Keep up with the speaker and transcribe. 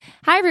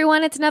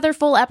everyone. It's another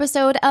full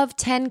episode of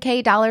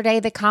 10K Dollar Day,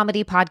 the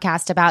comedy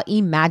podcast about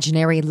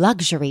imaginary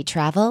luxury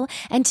travel.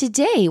 And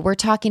today we're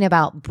talking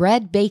about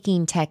bread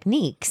baking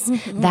techniques,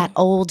 that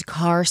old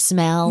car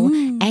smell,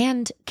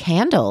 and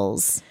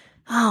candles.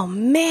 Oh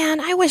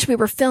man, I wish we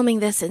were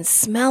filming this in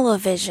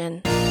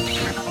smell-o-vision.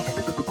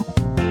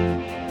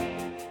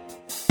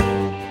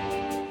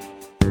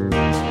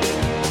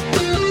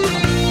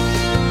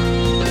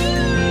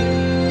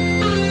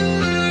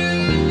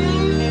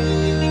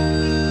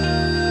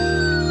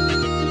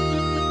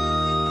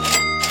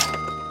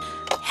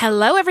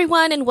 Hello,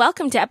 everyone, and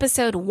welcome to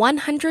episode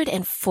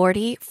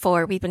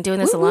 144. We've been doing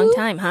this a long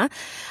time, huh?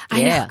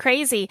 I know,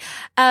 crazy.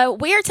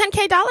 We are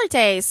 10K Dollar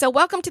Day, so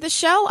welcome to the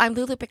show. I'm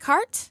Lulu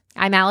Picard.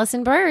 I'm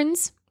Allison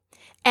Burns.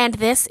 And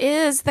this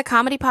is the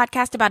comedy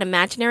podcast about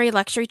imaginary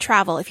luxury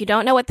travel. If you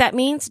don't know what that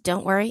means,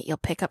 don't worry, you'll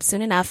pick up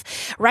soon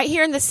enough. Right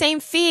here in the same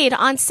feed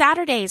on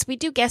Saturdays, we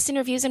do guest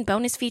interviews and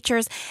bonus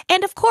features.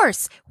 And of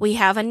course, we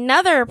have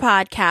another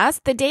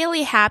podcast, The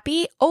Daily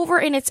Happy, over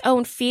in its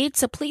own feed.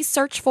 So please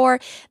search for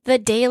The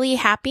Daily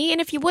Happy.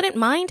 And if you wouldn't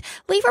mind,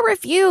 leave a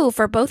review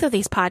for both of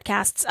these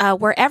podcasts,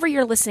 wherever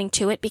you're listening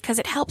to it, because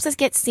it helps us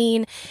get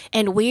seen.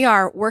 And we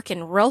are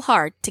working real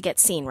hard to get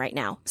seen right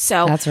now.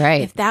 So that's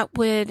right. If that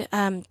would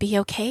be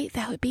okay,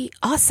 that would be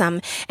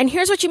awesome. And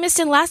here's what you missed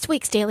in last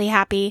week's Daily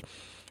Happy,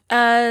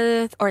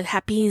 or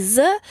Happies.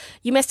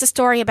 You missed a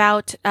story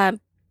about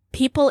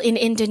people in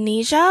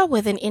Indonesia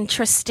with an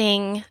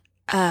interesting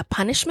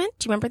punishment.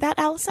 Do you remember that,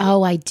 Allison?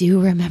 Oh, I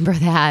do remember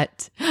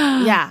that.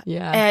 Yeah.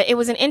 Yeah. It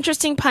was an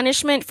interesting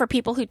punishment for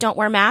people who don't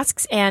wear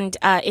masks, and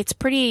it's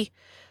pretty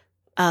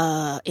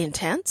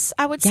intense,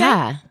 I would say.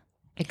 Yeah.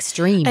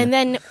 Extreme. And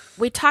then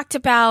we talked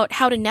about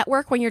how to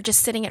network when you're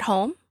just sitting at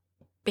home,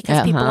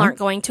 because people aren't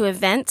going to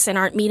events and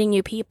aren't meeting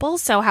new people.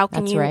 So how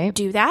can you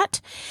do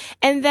that?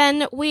 And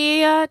then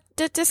we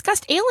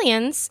discussed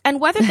aliens and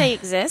whether they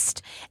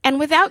exist. And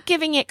without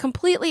giving it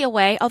completely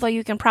away, although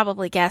you can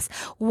probably guess,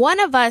 one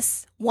of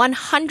us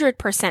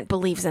 100%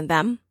 believes in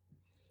them.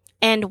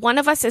 And one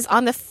of us is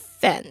on the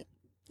fence.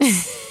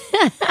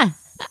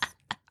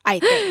 I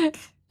think.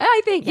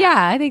 Yeah,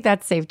 I think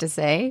that's safe to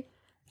say.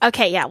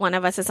 Okay, yeah, one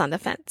of us is on the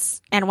fence.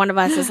 And one of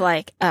us is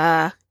like,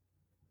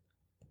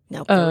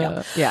 no, for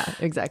real. Yeah,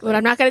 exactly. But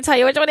I'm not going to tell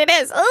you which one it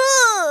is.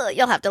 Ugh!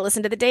 You'll have to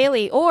listen to the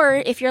daily. Or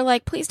if you're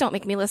like, please don't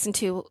make me listen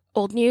to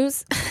old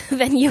news,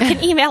 then you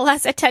can email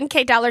us at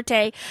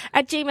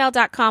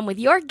 10kdollarday@gmail.com with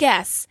your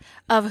guess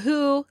of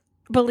who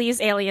believes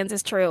aliens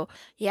is true.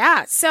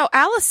 Yeah. So,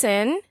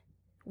 Allison,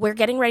 we're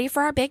getting ready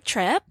for our big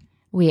trip.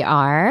 We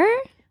are.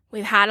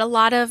 We've had a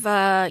lot of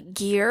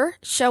gear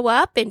show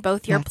up in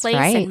both your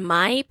place and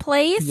my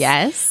place.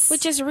 Yes.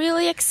 Which is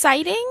really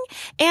exciting.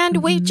 And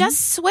we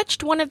just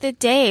switched one of the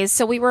days.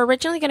 So we were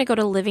originally going to go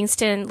to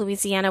Livingston,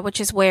 Louisiana, which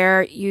is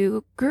where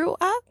you grew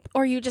up,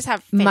 or you just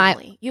have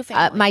family?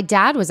 My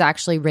dad was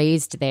actually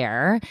raised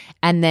there,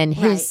 and then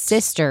his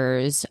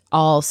sisters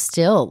all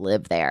still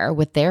live there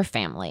with their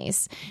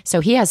families.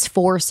 So he has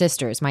 4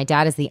 sisters. My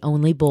dad is the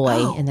only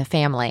boy in the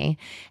family,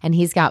 and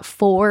he's got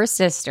 4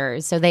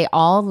 sisters. So they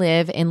all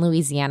live in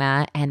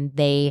Louisiana, and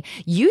they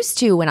used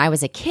to, when I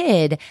was a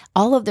kid,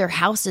 all of their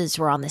houses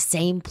were on the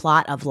same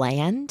plot of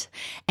land,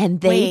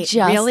 and they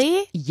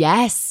really?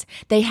 Yes.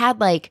 They had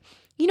like,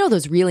 you know,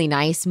 those really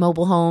nice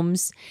mobile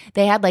homes.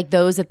 They had like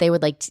those that they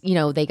would like, you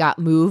know, they got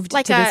moved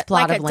to this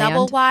plot of land. Like a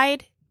double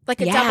wide,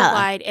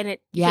 and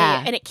it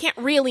can't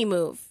really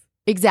move.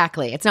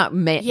 Exactly. It's not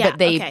but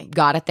they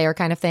got it there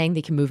kind of thing.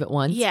 They can move it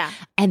once. Yeah.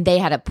 And they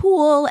had a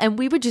pool, and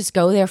we would just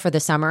go there for the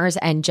summers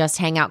and just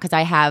hang out, because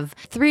I have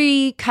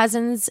 3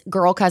 cousins,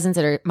 girl cousins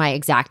that are my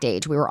exact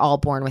age. We were all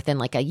born within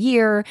like a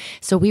year.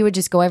 So we would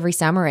just go every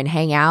summer and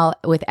hang out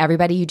with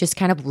everybody. You just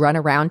kind of run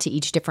around to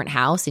each different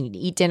house, and you'd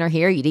eat dinner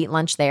here, you'd eat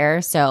lunch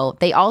there. So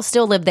they all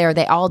still live there.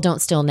 They all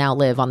don't still now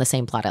live on the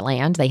same plot of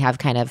land. They have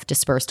kind of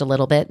dispersed a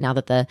little bit now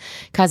that the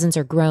cousins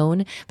are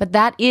grown. But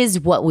that is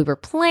what we were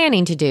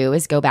planning to do,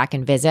 is go back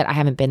and visit. I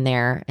haven't been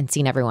there and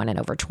seen everyone in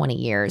over 20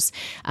 years.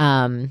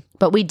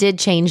 But we did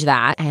change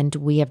that, and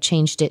we have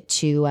changed it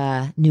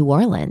to New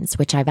Orleans,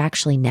 which I've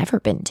actually never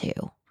been to.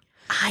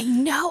 I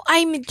know.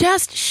 I'm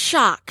just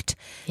shocked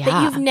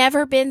that you've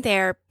never been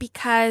there,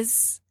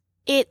 because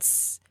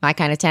it's my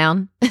kind of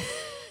town.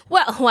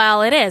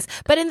 Well, it is.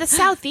 But in the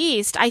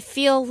Southeast, I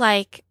feel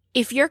like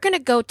if you're going to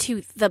go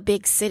to the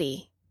big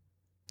city,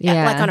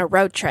 like on a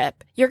road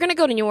trip, you're going to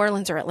go to New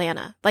Orleans or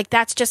Atlanta. Like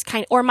that's just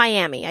or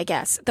Miami, I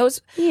guess.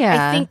 Those,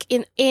 I think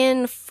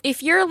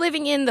if you're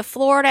living in the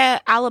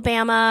Florida,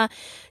 Alabama,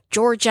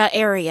 Georgia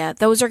area,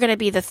 those are going to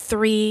be the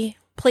 3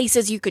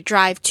 places you could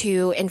drive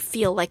to and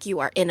feel like you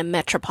are in a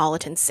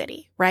metropolitan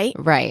city, right?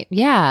 Right.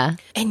 Yeah.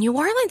 And New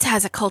Orleans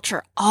has a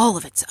culture all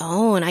of its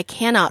own. I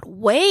cannot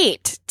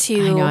wait to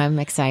I know, I'm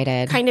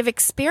excited. Kind of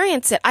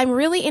experience it. I'm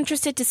really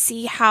interested to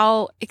see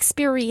how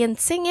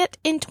experiencing it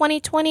in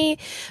 2020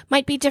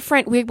 might be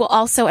different. We will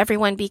also,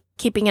 everyone, be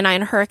keeping an eye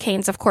on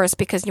hurricanes, of course,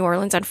 because New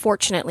Orleans,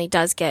 unfortunately,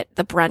 does get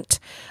the brunt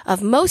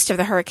of most of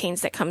the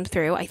hurricanes that come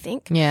through, I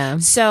think. Yeah.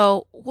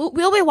 So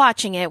we'll be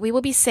watching it. We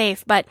will be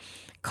safe. But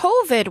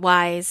COVID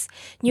wise,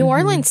 New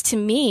Orleans to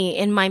me,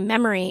 in my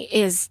memory,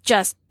 is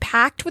just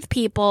packed with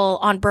people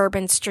on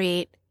Bourbon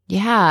Street.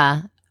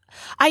 Yeah.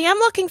 I am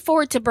looking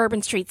forward to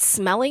Bourbon Street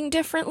smelling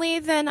differently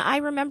than I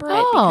remember it.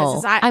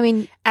 Oh,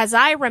 Because as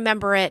I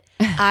remember it,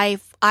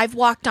 I've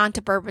walked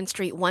onto Bourbon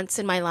Street once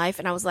in my life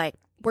and I was like,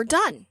 we're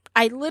done.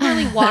 I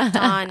literally walked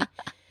on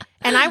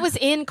and I was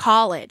in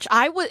college.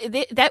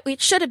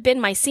 It should have been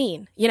my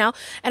scene, you know?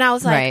 And I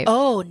was like, Right.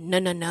 oh,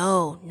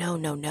 no.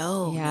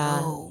 Yeah.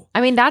 No.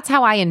 I mean, that's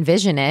how I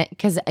envision it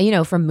because, you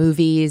know, from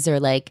movies or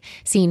like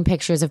seeing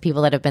pictures of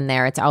people that have been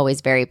there, it's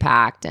always very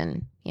packed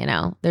and, you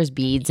know, there's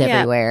beads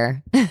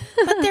everywhere. But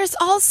there's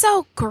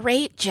also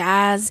great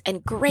jazz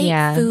and great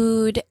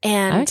food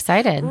and I'm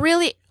excited.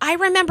 Really, I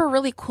remember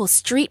really cool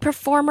street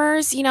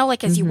performers, you know,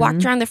 like as you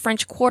walked around the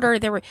French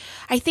Quarter,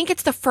 I think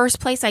it's the first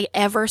place I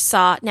ever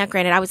saw. Now,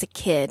 granted, I was a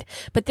kid,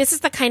 but this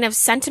is the kind of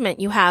sentiment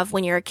you have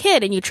when you're a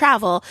kid and you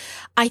travel.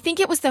 I think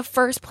it was the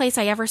first place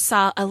I ever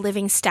saw a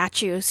living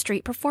statue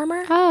street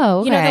performer.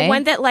 Oh, okay. You know, the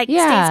one that like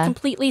stays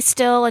completely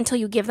still until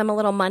you give them a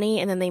little money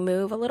and then they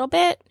move a little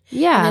bit.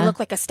 Yeah. And they look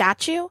like a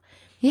statue.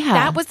 Yeah.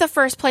 That was the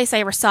first place I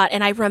ever saw it,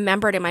 and I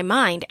remembered in my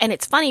mind. And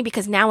it's funny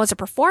because now as a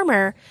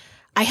performer,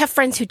 I have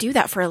friends who do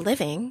that for a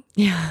living.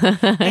 Yeah.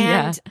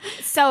 And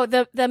so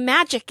the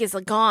magic is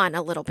gone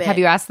a little bit. Have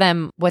you asked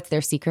them what's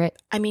their secret?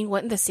 I mean,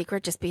 wouldn't the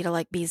secret just be to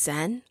like be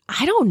zen?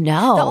 I don't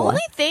know. The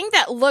only thing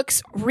that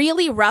looks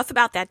really rough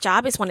about that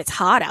job is when it's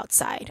hot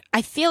outside.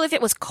 I feel if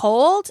it was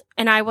cold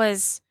and I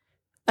was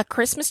a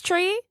Christmas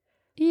tree,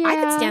 I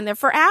could stand there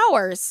for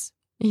hours.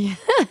 Yeah.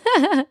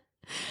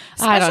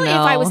 Especially if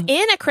I was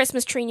in a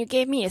Christmas tree and you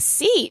gave me a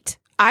seat,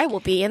 I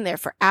will be in there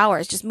for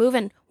hours, just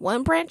moving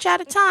one branch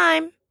at a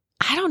time.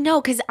 I don't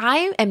know because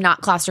I am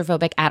not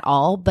claustrophobic at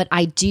all, but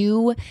I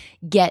do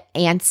get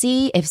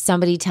antsy if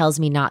somebody tells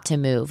me not to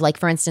move. Like,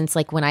 for instance,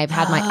 like when I've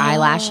had my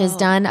eyelashes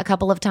done a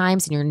couple of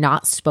times and you're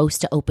not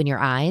supposed to open your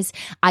eyes,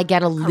 I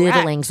get a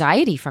little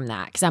anxiety from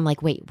that because I'm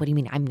like, wait, what do you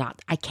mean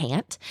I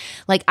can't?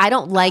 Like, I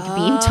don't like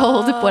being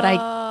told what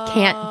I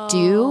can't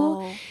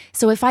do.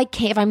 So if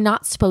I'm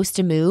not supposed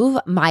to move,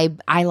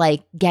 I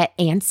like get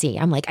antsy.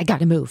 I'm like, I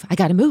gotta move.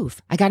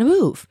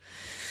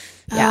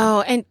 Yeah.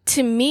 Oh, and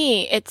to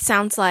me, it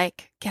sounds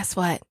like, guess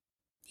what?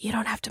 You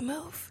don't have to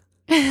move.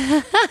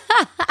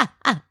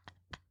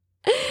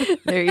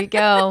 There you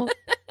go.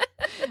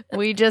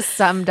 We just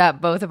summed up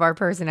both of our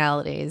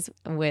personalities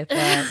with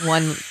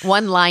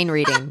one line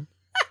reading.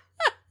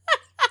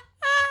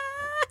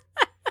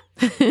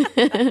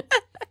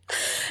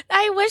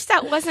 I wish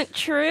that wasn't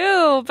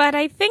true, but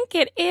I think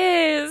it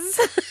is.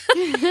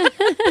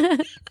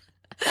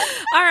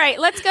 All right,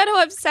 let's go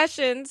to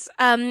obsessions.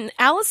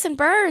 Allison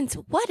Burns,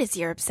 what is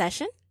your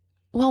obsession?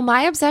 Well,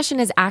 my obsession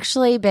has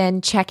actually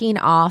been checking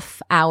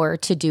off our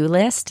to-do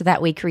list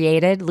that we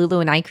created.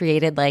 Lulu and I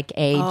created like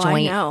a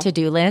joint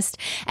to-do list,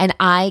 and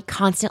I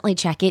constantly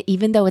check it,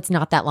 even though it's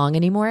not that long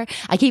anymore.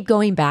 I keep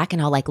going back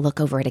and I'll like look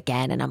over it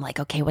again, and I'm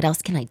like, okay, what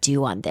else can I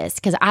do on this?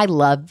 Because I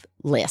love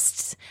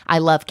lists. I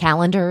love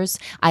calendars.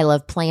 I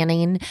love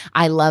planning.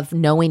 I love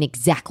knowing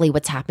exactly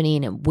what's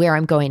happening and where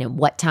I'm going and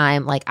what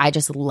time. Like, I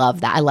just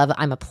love that.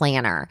 I'm a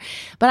planner,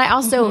 but I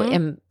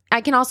also I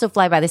can also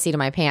fly by the seat of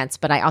my pants,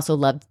 but I also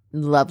love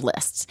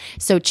lists.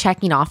 So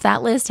checking off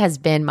that list has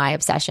been my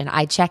obsession.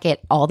 I check it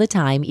all the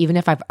time, even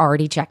if I've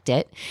already checked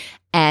it.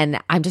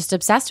 And I'm just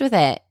obsessed with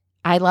it.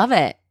 I love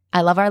it.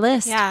 I love our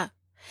list. Yeah.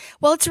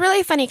 Well, it's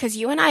really funny because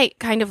you and I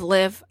kind of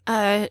live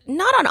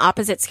not on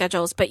opposite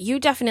schedules, but you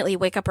definitely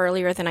wake up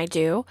earlier than I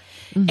do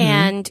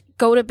and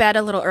go to bed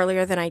a little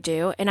earlier than I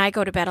do. And I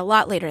go to bed a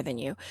lot later than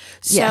you.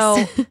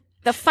 So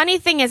the funny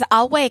thing is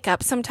I'll wake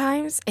up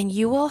sometimes and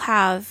you will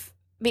have,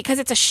 because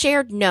it's a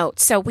shared note.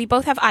 So we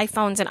both have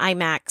iPhones and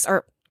iMacs,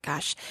 or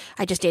gosh,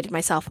 I just dated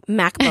myself,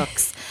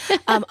 MacBooks.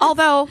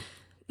 Although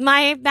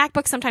my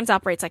MacBook sometimes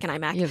operates like an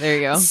iMac. Yeah, there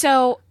you go.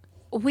 So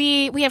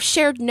we have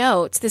shared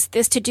notes. This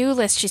to-do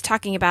list she's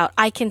talking about,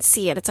 I can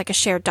see it. It's like a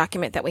shared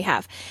document that we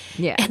have.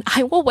 Yeah. And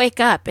I will wake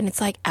up and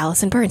it's like,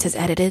 Allison Burns has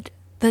edited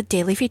the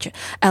daily feature.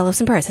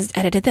 Allison Burns has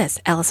edited this.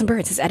 Allison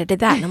Burns has edited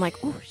that. And I'm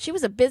like, ooh, she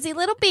was a busy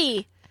little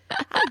bee.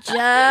 I'm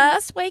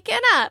just waking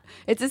up.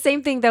 It's the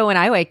same thing though when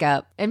I wake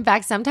up. In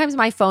fact, sometimes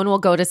my phone will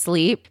go to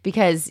sleep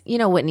because, you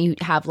know, when you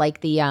have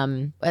like the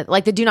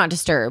do not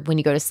disturb when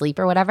you go to sleep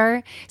or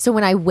whatever. So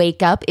when I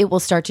wake up, it will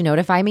start to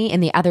notify me.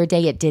 And the other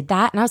day it did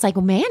that. And I was like,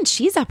 well, man,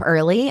 she's up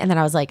early. And then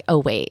I was like, oh,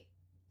 wait,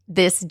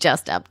 this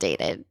just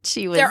updated.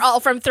 They're all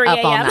from 3 up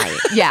a.m. all night.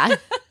 Yeah.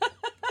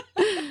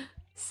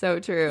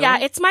 So true. Yeah.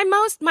 It's my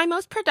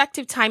most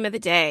productive time of the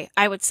day,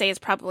 I would say, is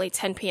probably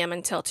 10 p.m.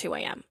 until 2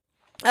 a.m.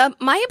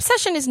 My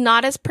obsession is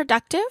not as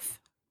productive.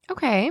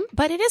 Okay.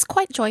 But it is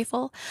quite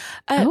joyful.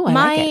 I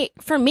like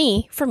it. For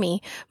me,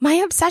 my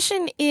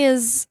obsession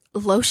is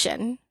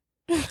lotion.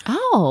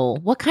 Oh,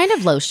 what kind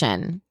of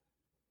lotion?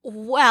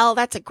 Well,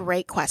 that's a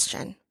great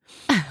question.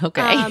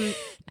 Okay.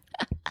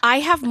 I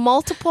have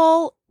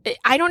multiple.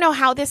 I don't know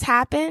how this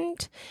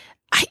happened.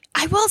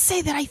 I will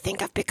say that I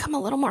think I've become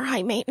a little more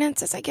high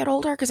maintenance as I get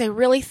older because I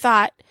really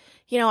thought,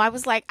 I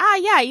was like,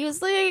 yeah, I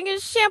use like a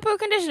shampoo,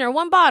 conditioner,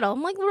 one bottle.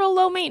 I'm like real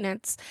low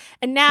maintenance.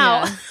 And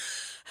now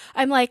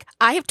I'm like,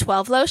 I have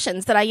 12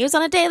 lotions that I use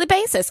on a daily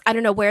basis. I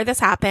don't know where this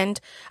happened.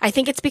 I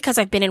think it's because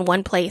I've been in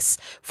one place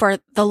for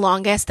the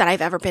longest that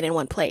I've ever been in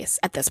one place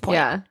at this point.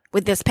 Yeah.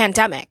 With this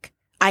pandemic,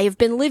 I have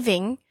been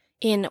living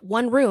in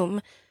one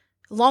room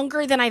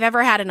longer than I've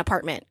ever had an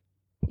apartment.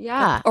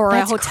 Yeah. Or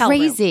that's a hotel room.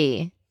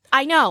 crazy.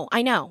 I know.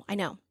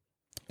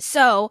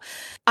 So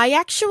I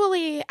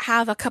actually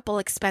have a couple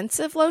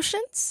expensive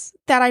lotions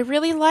that I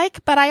really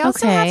like, but I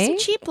also have some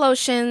cheap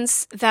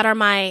lotions that are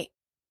my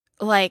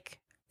like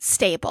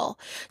staple.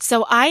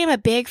 So I am a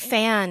big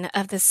fan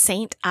of the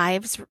St.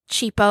 Ives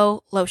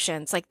cheapo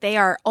lotions. Like they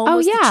are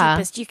almost the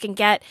cheapest you can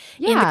get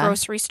in the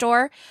grocery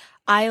store.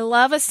 I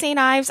love a St.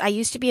 Ives. I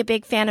used to be a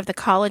big fan of the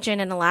collagen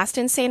and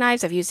elastin St.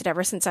 Ives. I've used it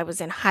ever since I was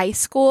in high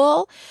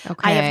school.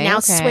 I have now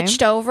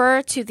switched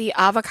over to the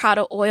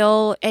avocado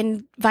oil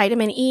and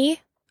vitamin E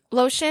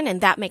lotion,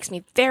 and that makes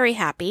me very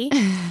happy.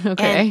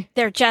 And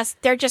they're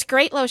just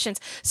great lotions.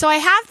 So I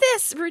have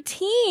this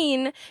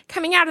routine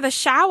coming out of the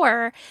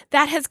shower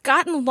that has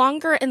gotten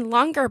longer and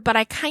longer, but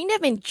I kind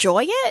of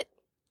enjoy it.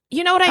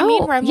 You know what I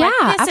mean? Where I'm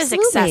like, this is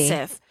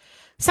excessive.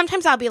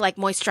 Sometimes I'll be like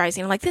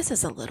moisturizing. I'm like, this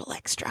is a little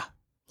extra.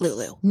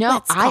 Lulu.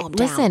 No,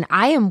 listen,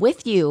 I am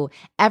with you.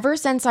 Ever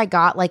since I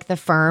got like the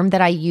Firm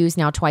that I use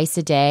now twice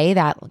a day,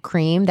 that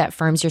cream that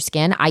firms your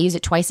skin, I use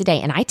it twice a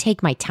day and I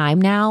take my time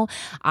now.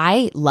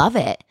 I love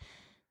it.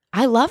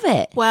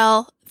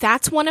 Well,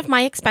 that's one of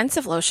my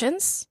expensive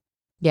lotions.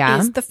 Yeah.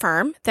 Is the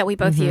Firm that we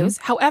both use.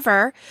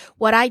 However,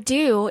 what I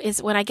do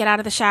is when I get out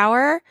of the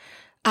shower,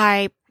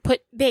 I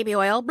put baby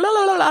oil, blah,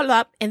 blah, blah, blah,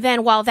 blah. And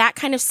then while that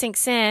kind of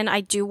sinks in, I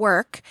do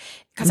work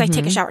because I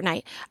take a shower at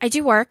night. I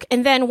do work.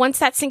 And then once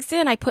that sinks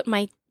in, I put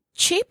my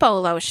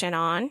cheapo lotion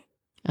on.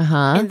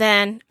 And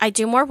then I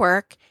do more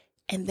work.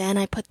 And then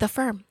I put the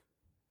Firm.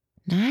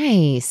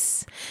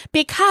 Nice.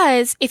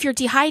 Because if you're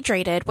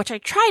dehydrated, which I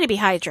try to be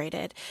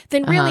hydrated,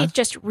 then really it's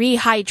just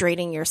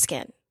rehydrating your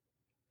skin.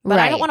 But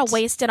I don't want to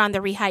waste it on the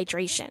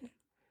rehydration.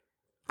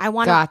 I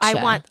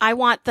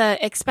want the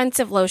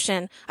expensive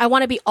lotion. I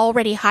want to be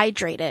already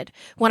hydrated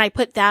when I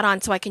put that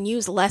on so I can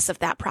use less of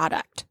that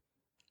product.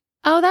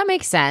 Oh, that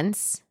makes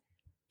sense.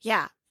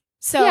 Yeah.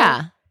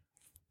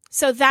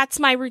 So that's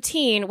my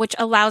routine, which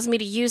allows me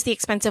to use the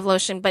expensive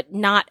lotion, but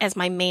not as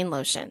my main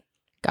lotion.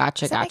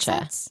 Gotcha. Make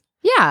sense?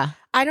 Yeah.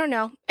 I don't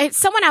know.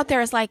 Someone out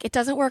there is like, it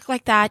doesn't work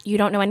like that. You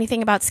don't know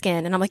anything about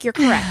skin. And I'm like, you're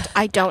correct.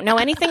 I don't know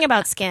anything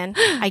about skin.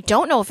 I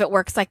don't know if it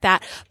works like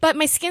that. But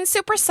my skin's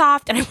super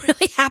soft and I'm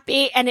really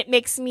happy. And it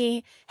makes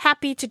me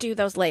happy to do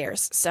those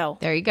layers. So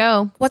there you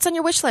go. What's on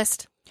your wish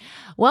list?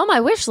 Well,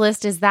 my wish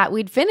list is that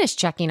we'd finish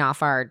checking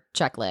off our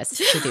checklist,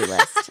 to-do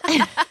list.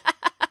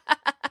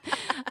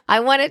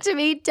 I want it to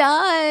be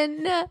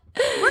done.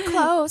 We're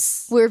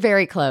close. We're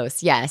very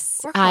close.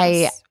 Yes. We're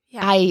close.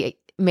 I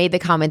made the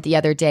comment the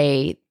other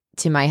day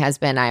to my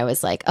husband. I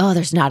was like, oh,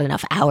 there's not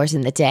enough hours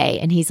in the day.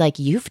 And he's like,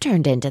 you've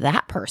turned into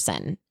that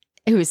person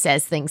who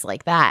says things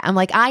like that. I'm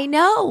like, I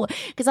know,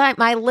 because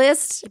my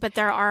list, but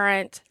there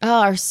aren't,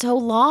 are so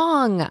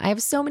long. I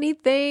have so many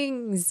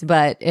things,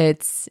 but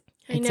it's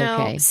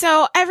okay.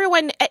 So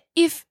everyone,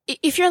 if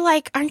you're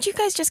like, aren't you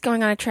guys just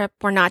going on a trip?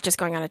 We're not just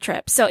going on a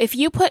trip. So if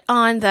you put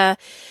on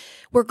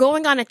we're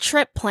going on a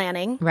trip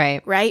planning,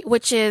 right?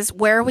 Which is,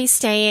 where are we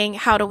staying?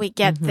 How do we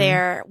get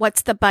there?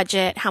 What's the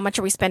budget? How much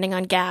are we spending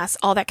on gas?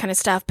 All that kind of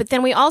stuff. But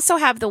then we also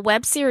have the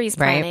web series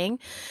planning,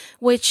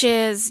 which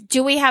is,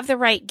 do we have the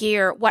right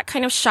gear? What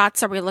kind of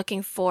shots are we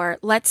looking for?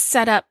 Let's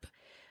set up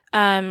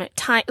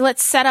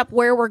let's set up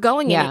where we're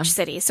going in each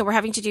city. So we're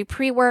having to do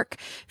pre-work,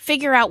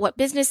 figure out what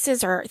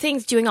businesses or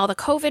things, doing all the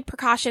COVID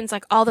precautions,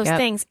 like all those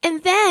things.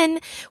 And then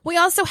we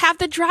also have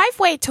the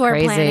driveway tour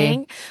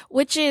planning,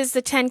 which is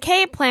the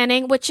 10K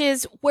planning, which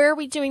is, where are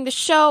we doing the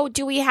show?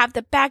 Do we have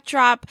the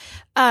backdrop?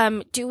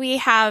 Do we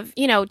have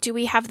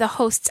the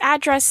hosts'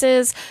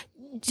 addresses?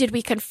 Did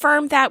we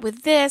confirm that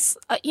with this?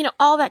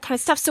 All that kind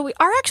of stuff. So we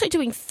are actually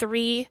doing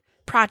 3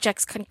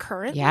 projects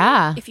concurrently.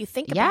 Yeah. If you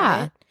think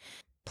about it.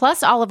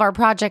 Plus all of our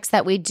projects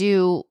that we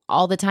do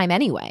all the time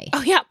anyway.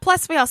 Oh, yeah.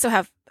 Plus we also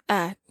have,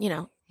 2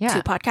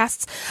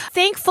 podcasts.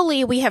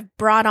 Thankfully, we have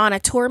brought on a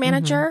tour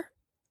manager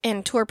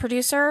and tour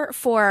producer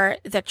for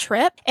the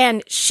trip.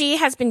 And she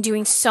has been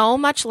doing so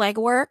much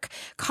legwork,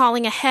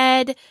 calling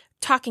ahead,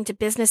 talking to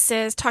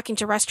businesses, talking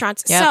to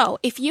restaurants. So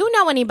if you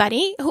know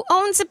anybody who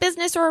owns a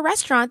business or a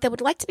restaurant that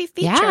would like to be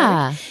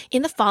featured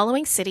in the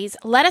following cities,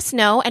 let us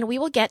know and we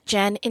will get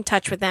Jen in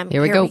touch with them.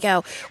 Here we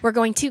go. We're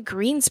going to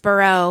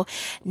Greensboro,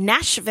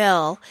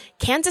 Nashville,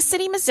 Kansas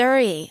City,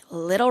 Missouri,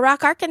 Little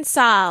Rock,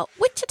 Arkansas,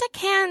 Wichita,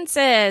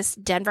 Kansas,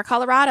 Denver,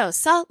 Colorado,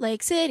 Salt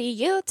Lake City,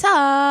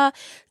 Utah,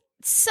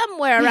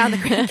 somewhere around the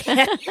Grand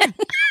Canyon.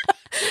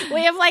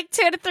 We have like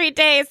 2 to 3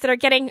 days that are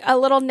getting a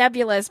little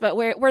nebulous, but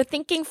we're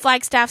thinking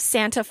Flagstaff,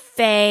 Santa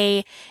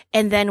Fe,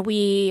 and then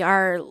we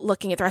are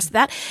looking at the rest of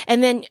that.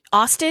 And then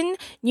Austin,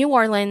 New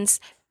Orleans,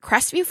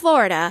 Crestview,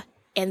 Florida,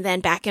 and then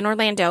back in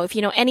Orlando. If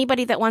you know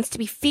anybody that wants to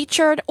be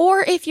featured,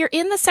 or if you're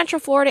in the Central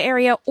Florida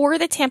area or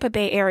the Tampa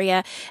Bay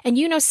area and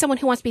you know someone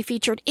who wants to be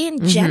featured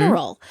in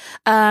general,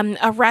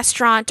 a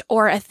restaurant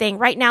or a thing.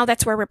 Right now,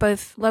 that's where we're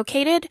both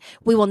located.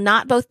 We will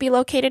not both be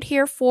located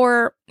here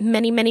for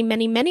many, many,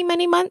 many, many,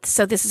 many months.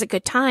 So this is a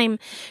good time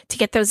to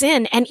get those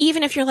in. And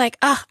even if you're like,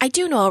 I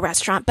do know a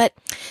restaurant, but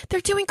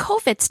they're doing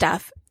COVID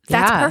stuff.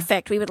 That's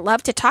perfect. We would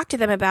love to talk to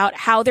them about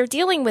how they're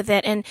dealing with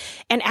it and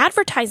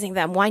advertising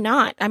them. Why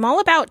not? I'm all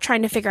about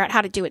trying to figure out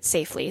how to do it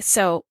safely.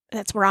 So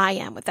that's where I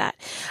am with that.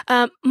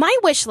 My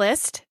wish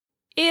list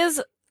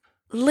is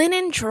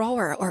linen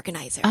drawer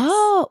organizers.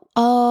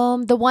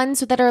 Oh, the ones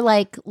that are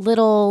like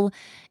little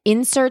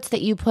inserts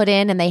that you put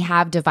in and they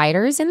have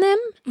dividers in them?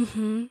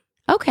 Mm-hmm.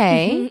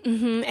 Okay.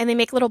 And they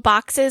make little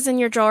boxes in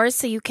your drawers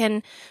so you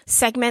can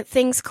segment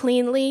things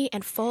cleanly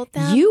and fold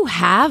them. You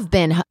have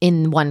been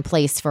in one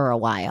place for a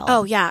while.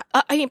 Oh, yeah.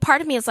 I mean,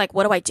 part of me is like,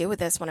 what do I do with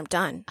this when I'm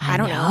done? I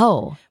don't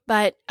know.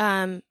 But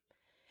I've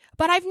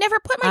never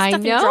put my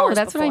stuff in drawers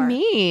that's before. what I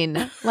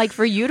mean. Like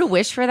for you to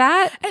wish for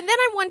that? And then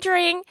I'm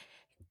wondering,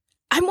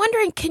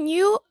 can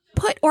you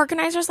put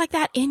organizers like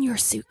that in your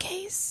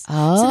suitcase?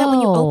 Oh. So that when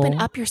you open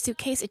up your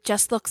suitcase, it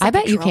just looks like I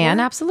bet a you drawer? can.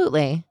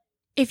 Absolutely.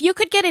 If you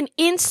could get an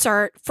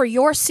insert for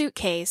your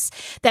suitcase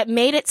that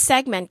made it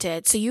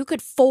segmented so you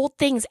could fold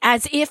things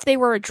as if they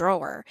were a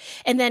drawer.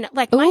 And then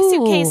like my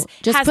suitcase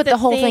just has put the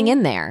whole thing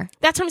in there.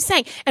 That's what I'm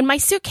saying. And my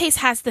suitcase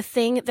has the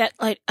thing that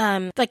like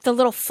the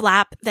little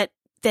flap that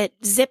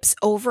zips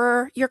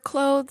over your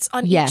clothes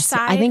on each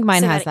side. I think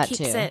mine has that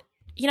too. It,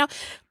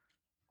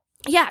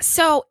 Yeah,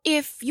 so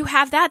if you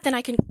have that, then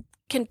I can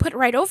put it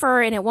right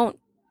over and it won't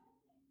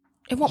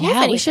move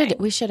anything.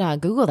 we should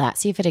Google that,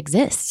 see if it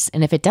exists.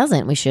 And if it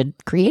doesn't, we should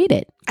create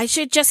it. I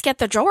should just get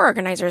the drawer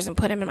organizers and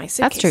put them in my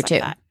suitcase. That's true too.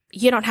 That.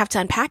 You don't have to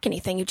unpack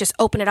anything. You just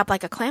open it up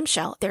like a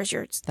clamshell. That's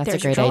a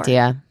great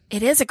idea.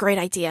 It is a great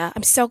idea.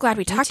 I'm so glad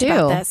we talked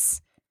about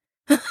this.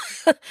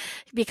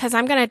 Because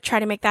I'm going to try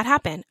to make that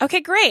happen.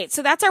 Okay, great.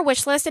 So that's our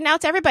wish list. And now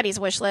it's everybody's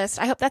wish list.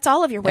 I hope that's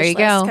all of your wish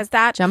lists. Because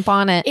that jump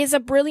on it. Is a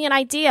brilliant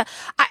idea.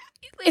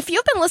 If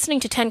you've been listening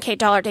to 10K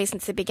Dollar Day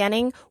since the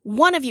beginning,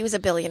 one of you is a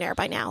billionaire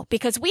by now,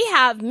 because we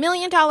have $1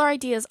 million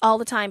ideas all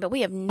the time, but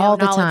we have no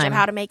knowledge of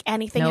how to make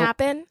anything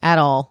happen at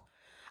all.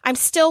 I'm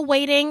still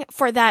waiting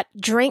for that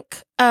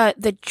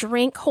the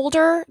drink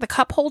holder, the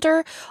cup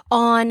holder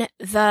on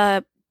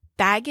the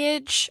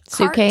baggage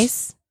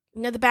suitcase.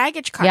 No, the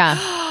baggage cart.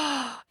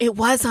 Yeah. It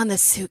was on the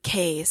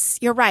suitcase.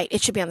 You're right.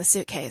 It should be on the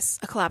suitcase.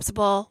 A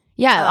collapsible.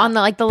 Yeah, on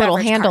the little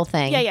handle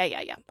thing.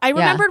 Yeah. I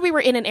remembered we were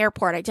in an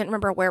airport. I didn't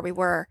remember where we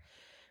were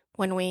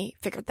when we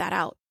figured that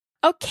out.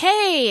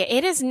 Okay,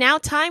 it is now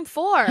time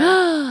for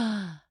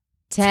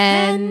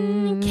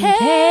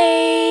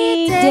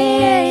 10K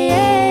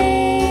days.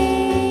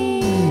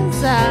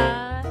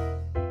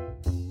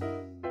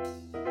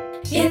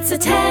 It's a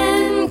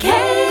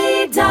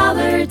 10K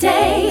dollar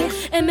day.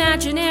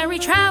 Imaginary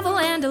travel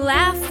and a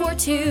laugh or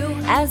two.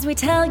 As we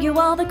tell you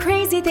all the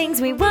crazy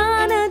things we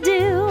wanna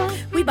do.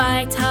 We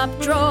buy top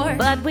drawer,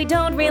 but we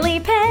don't really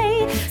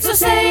pay. So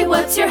say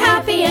what's your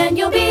happy and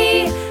you'll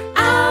be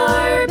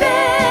our bae.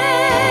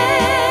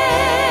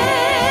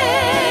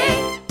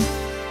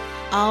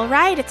 All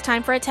right, it's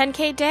time for a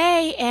 10K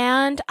day,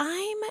 and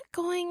I'm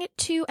going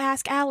to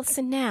ask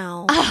Allison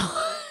now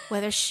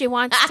whether she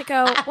wants to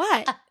go.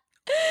 What?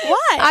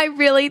 I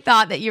really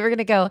thought that you were going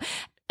to go,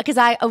 because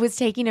I was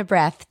taking a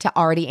breath to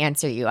already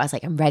answer you. I was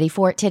like, I'm ready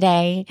for it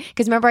today.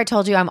 Because remember I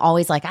told you I'm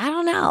always like, I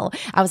don't know.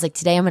 I was like,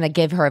 today I'm going to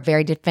give her a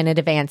very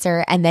definitive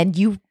answer. And then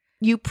you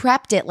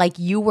prepped it like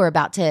you were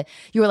about to,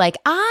 you were like,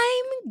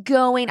 I'm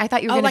going. I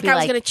thought you were going to be I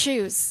was going to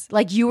choose.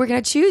 Like you were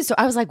going to choose. So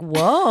I was like,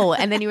 whoa.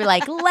 And then you were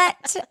like,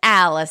 let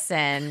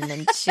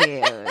Allison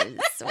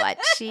choose what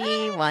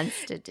she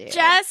wants to do.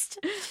 Just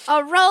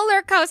a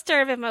roller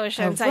coaster of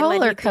emotions. A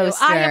roller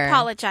coaster. I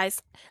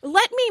apologize.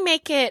 Let me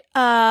make it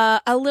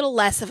a little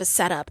less of a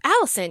setup.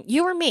 Allison,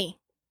 you or me?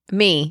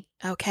 Me.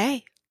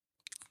 Okay.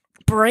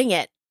 Bring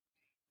it.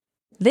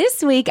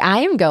 This week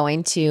I am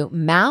going to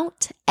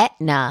Mount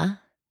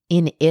Etna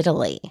in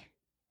Italy.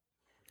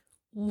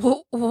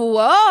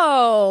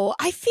 Whoa.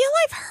 I feel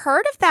I've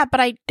heard of that, but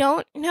I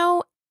don't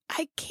know.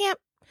 I can't.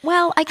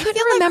 Well, I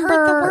couldn't remember I've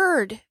heard the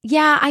word.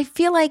 Yeah, I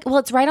feel like, well,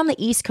 it's right on the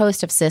east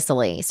coast of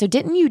Sicily. So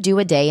didn't you do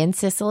a day in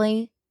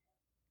Sicily?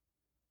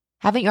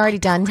 Haven't you already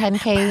done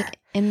 10K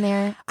in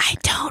there? I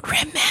don't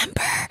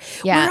remember.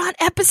 Yeah. We're on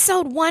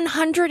episode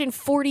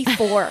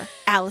 144,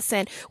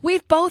 Allison.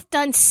 We've both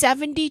done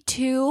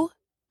 72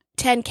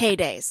 10K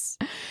days.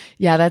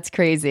 Yeah, that's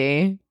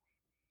crazy.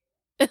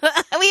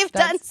 We've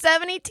done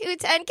 72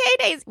 10K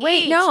days.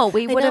 Wait, no,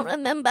 we would have. I don't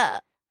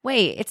remember.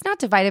 Wait, it's not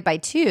divided by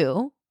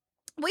 2.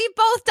 We've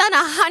both done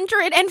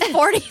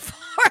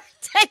 144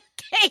 10K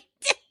days.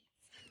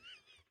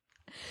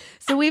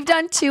 So we've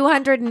done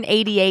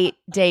 288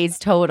 days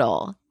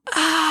total.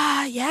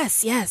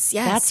 Yes.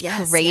 That's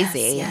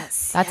crazy.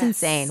 Yes, That's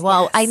insane.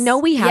 Well, I know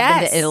we have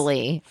been to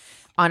Italy.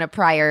 on a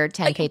prior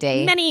 10K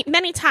day.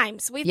 Many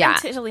times. We've been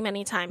to Italy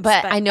many times.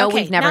 But I know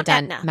we've never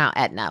done Etna. Mount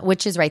Etna,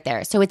 which is right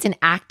there. So it's an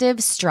active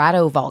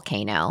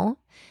stratovolcano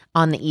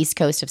on the east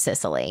coast of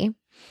Sicily.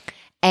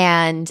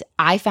 And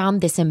I found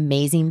this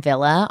amazing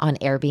villa on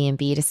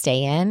Airbnb to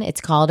stay in.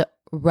 It's called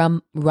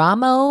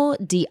Ramo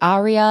di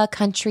Aria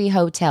Country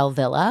Hotel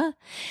Villa.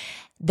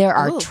 There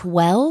are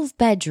 12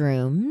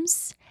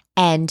 bedrooms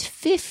and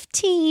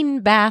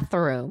 15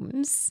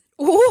 bathrooms.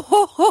 Ooh,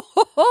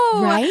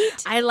 right?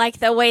 I like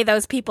the way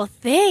those people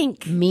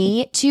think.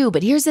 Me too.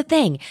 But here's the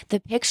thing. The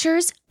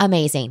picture's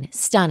amazing,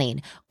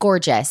 stunning,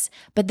 gorgeous.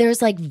 But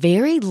there's like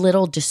very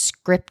little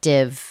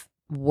descriptive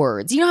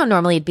words. You know how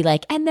normally it'd be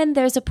like, and then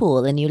there's a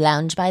pool and you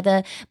lounge by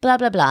the blah,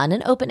 blah, blah, and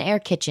an open air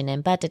kitchen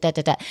and da, da,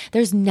 da, da.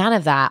 There's none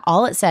of that.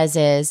 All it says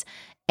is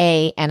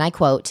and I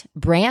quote,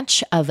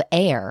 branch of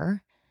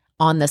air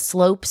on the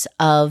slopes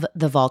of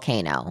the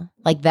volcano.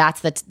 Like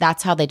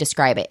that's how they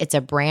describe it. It's a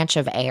branch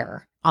of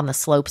air on the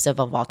slopes of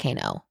a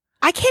volcano.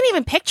 I can't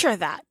even picture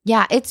that.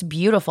 Yeah, it's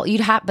beautiful.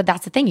 But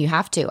that's the thing. You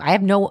have to. I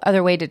have no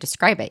other way to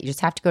describe it. You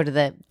just have to go to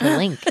the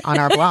link on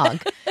our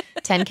blog,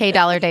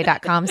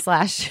 10kdollarday.com/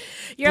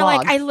 You're blog.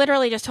 like, I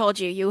literally just told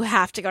you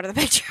have to go to the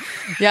picture.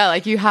 Yeah,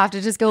 like you have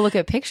to just go look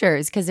at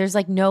pictures because there's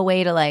like no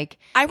way to like.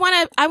 I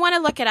want to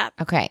look it up.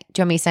 Okay. Do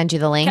you want me to send you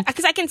the link?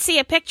 Because I can see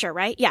a picture,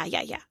 right? Yeah.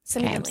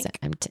 Send me Okay, the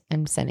link.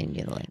 I'm sending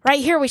you the link.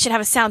 Right here, we should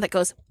have a sound that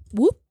goes,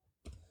 whoop.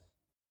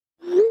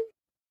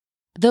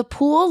 The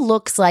pool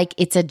looks like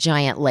it's a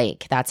giant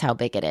lake. That's how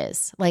big it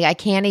is. Like I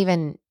can't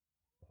even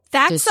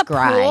That's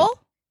describe. a pool?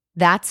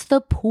 That's the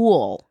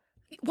pool.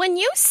 When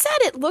you said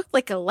it looked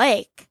like a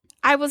lake,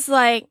 I was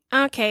like,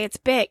 okay, it's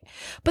big.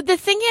 But the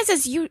thing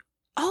is you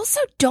also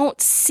don't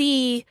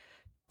see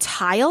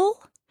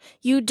tile.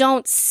 You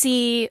don't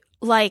see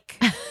like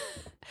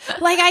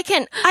I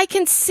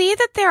can see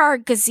that there are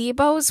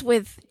gazebos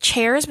with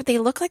chairs, but they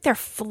look like they're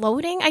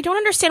floating. I don't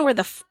understand where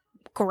the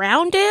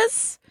ground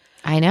is.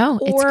 I know.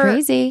 It's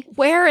crazy.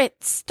 Where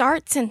it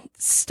starts and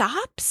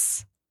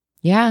stops.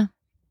 Yeah.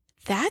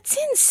 That's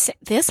insane.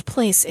 This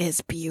place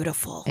is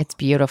beautiful. It's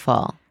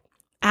beautiful.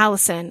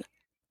 Allison.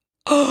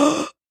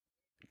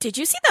 Did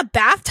you see the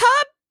bathtub?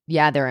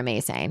 Yeah, they're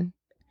amazing.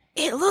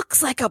 It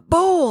looks like a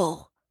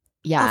bowl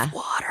Yeah. of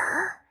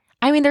water.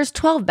 I mean, there's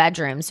 12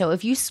 bedrooms. So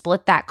if you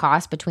split that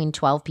cost between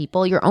 12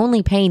 people, you're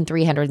only paying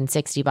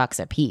 $360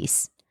 a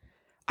piece.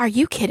 Are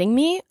you kidding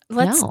me?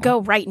 Let's No. go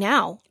right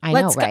now. I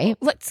Let's know, go. right?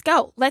 Let's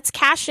go. Let's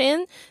cash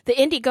in the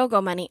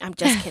Indiegogo money. I'm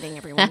just kidding,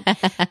 everyone.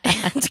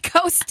 And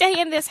go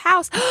stay in this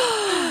house.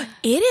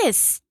 It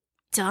is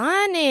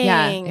stunning.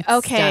 Yeah, it's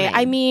okay. stunning.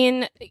 I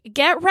mean,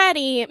 get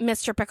ready,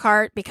 Mr.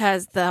 Picard,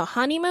 because the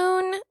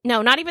honeymoon,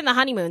 no, not even the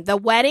honeymoon, the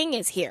wedding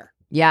is here.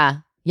 Yeah.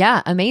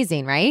 Yeah.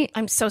 Amazing, right?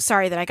 I'm so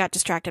sorry that I got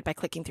distracted by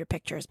clicking through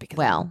pictures because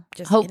Well, I'm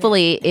just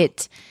hopefully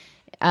it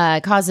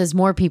causes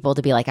more people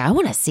to be like, I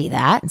want to see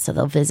that. And so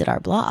they'll visit our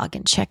blog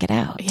and check it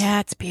out. Yeah,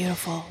 it's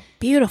beautiful.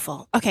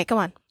 Beautiful. Okay, go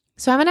on.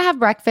 So I'm going to have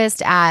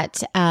breakfast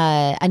at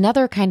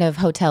another kind of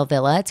hotel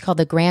villa. It's called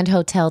the Grand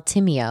Hotel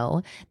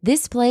Timeo.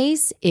 This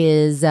place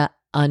is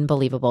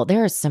unbelievable.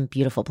 There are some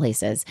beautiful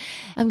places.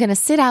 I'm going to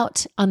sit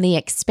out on the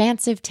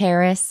expansive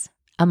terrace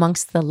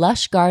amongst the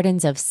lush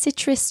gardens of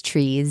citrus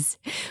trees,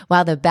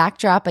 while the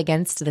backdrop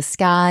against the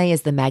sky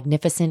is the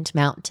magnificent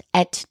Mount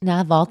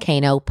Etna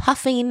volcano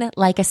puffing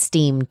like a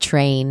steam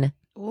train.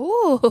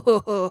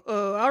 Ooh,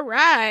 all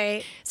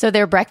right. So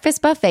their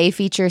breakfast buffet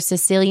features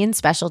Sicilian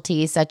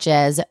specialties such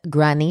as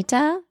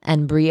granita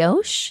and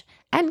brioche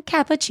and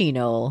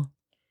cappuccino.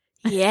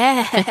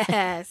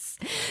 Yes.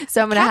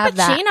 So I'm going to have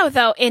that. Cappuccino,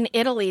 though, in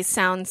Italy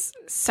sounds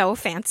so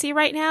fancy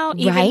right now,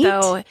 even Right?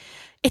 though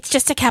it's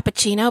just a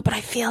cappuccino. But I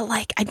feel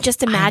like I'm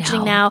just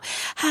imagining know. now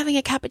having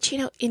a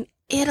cappuccino in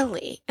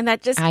Italy. And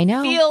that just I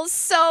know. feels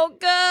so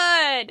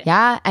good.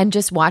 Yeah, and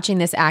just watching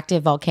this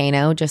active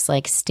volcano just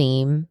like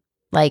steam,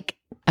 like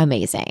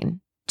amazing.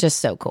 Just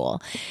so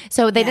cool.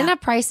 So they didn't have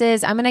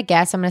prices. I'm going to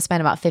guess I'm going to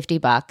spend about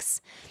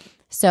 $50.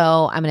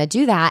 So I'm going to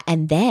do that.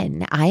 And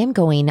then I am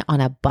going on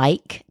a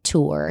bike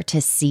tour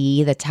to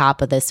see the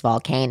top of this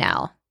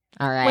volcano.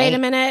 All right. Wait a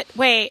minute.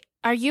 Wait,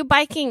 are you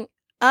biking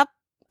up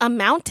a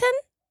mountain?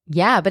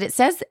 Yeah, but it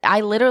says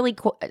I literally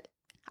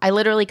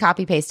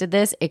copy pasted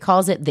this. It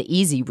calls it the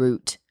easy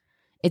route.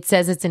 It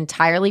says it's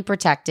entirely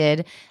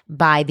protected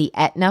by the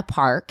Etna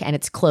Park and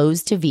it's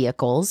closed to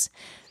vehicles.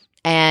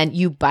 And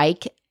you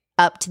bike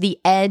up to the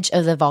edge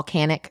of the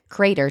volcanic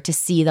crater to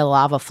see the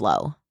lava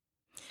flow.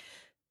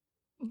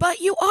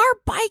 But you are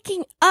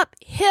biking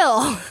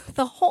uphill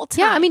the whole time.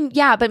 Yeah, I mean,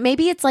 yeah, but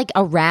maybe it's like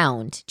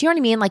around. Do you know what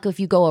I mean? Like if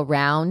you go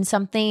around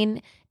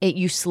something,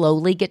 you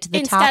slowly get to the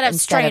top Instead of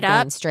instead straight of going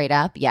up. straight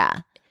up. Yeah.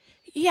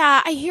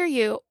 Yeah, I hear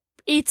you.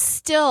 It's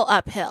still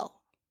uphill.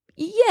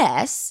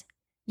 Yes.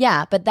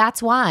 Yeah, but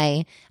that's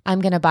why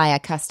I'm going to buy a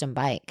custom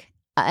bike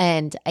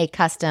and a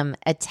custom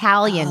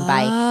Italian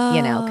bike,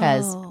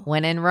 because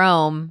when in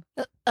Rome.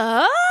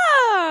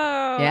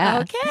 Oh, Yeah.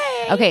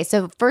 Okay. Okay,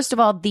 so first of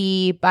all,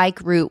 the bike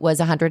route was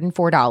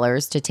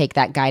 $104 to take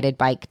that guided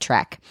bike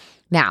trek.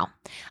 Now,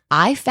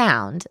 I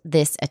found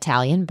this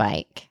Italian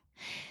bike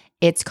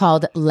It's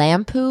called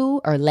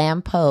Lampu or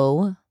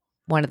Lampo,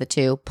 one of the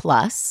two,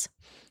 Plus,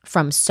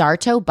 from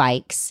Sarto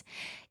Bikes.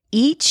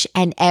 Each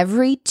and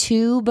every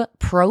tube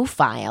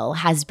profile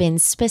has been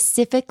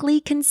specifically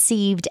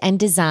conceived and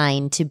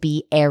designed to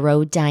be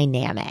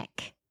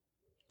aerodynamic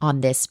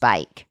on this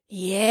bike.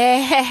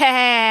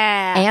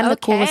 Yeah. And the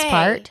coolest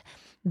part,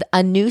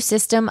 a new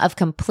system of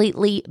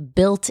completely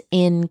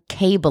built-in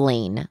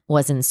cabling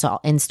was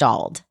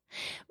installed,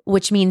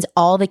 which means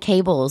all the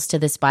cables to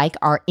this bike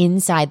are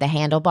inside the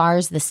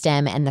handlebars, the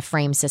stem, and the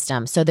frame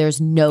system. So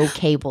there's no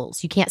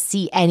cables. You can't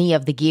see any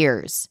of the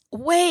gears.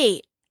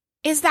 Wait,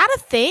 is that a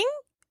thing?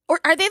 Or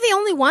are they the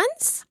only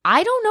ones?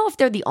 I don't know if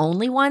they're the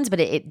only ones,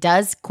 but it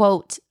does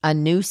quote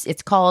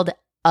it's called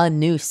a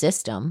new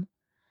system.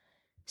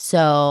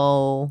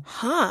 So,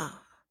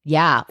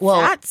 yeah.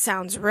 Well, that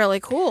sounds really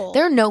cool.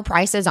 There are no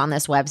prices on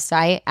this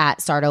website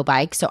at Sarto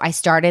Bike. So I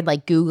started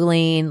like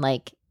Googling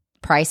like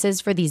prices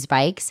for these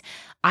bikes.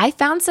 I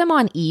found some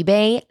on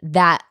eBay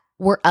that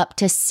were up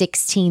to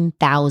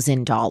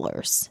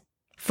 $16,000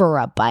 for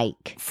a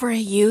bike. For a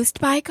used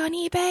bike on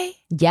eBay?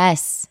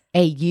 Yes.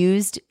 A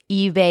used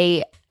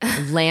eBay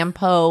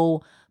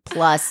Lampo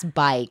Plus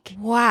bike.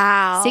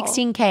 Wow.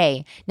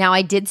 $16K. Now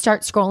I did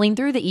start scrolling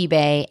through the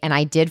eBay and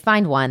I did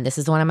find one. This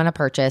is the one I'm going to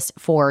purchase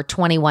for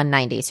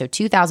 $2,190. So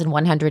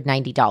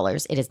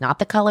 $2,190. It is not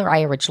the color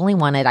I originally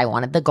wanted. I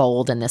wanted the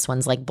gold and this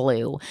one's like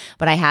blue.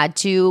 But I had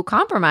to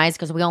compromise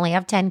because we only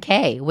have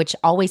 $10K, which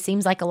always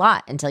seems like a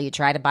lot until you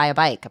try to buy a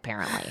bike,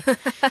 apparently.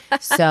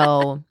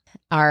 So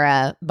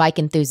our bike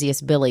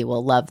enthusiast Billy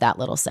will love that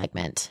little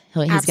segment.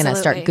 He's going to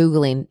start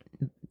Googling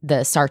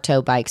the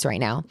Sarto bikes right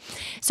now.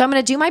 So I'm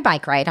going to do my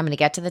bike ride. I'm going to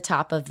get to the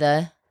top of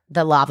the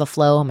lava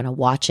flow. I'm going to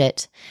watch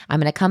it.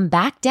 I'm going to come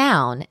back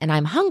down and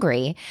I'm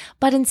hungry.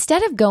 But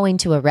instead of going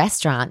to a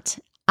restaurant,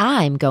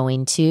 I'm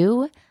going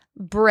to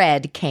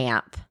bread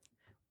camp.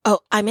 Oh,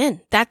 I'm in.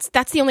 That's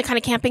the only kind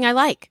of camping I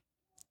like.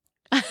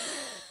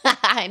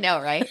 I know,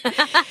 right?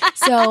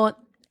 So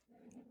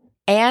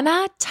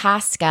Anna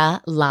Tasca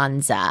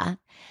Lanza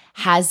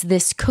has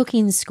this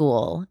cooking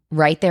school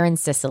right there in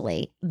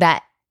Sicily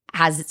that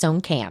has its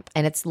own camp,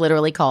 and it's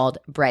literally called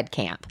Bread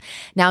Camp.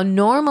 Now,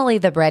 normally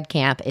the Bread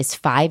Camp is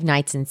 5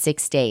 nights and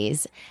 6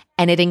 days,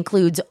 and it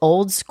includes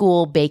old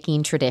school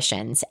baking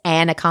traditions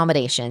and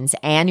accommodations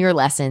and your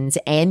lessons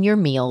and your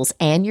meals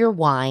and your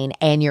wine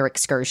and your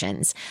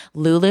excursions.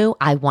 Lulu,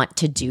 I want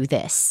to do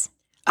this.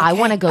 I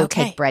want to go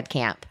take Bread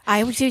Camp.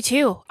 I do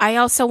too. I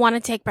also want to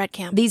take Bread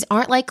Camp. These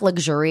aren't like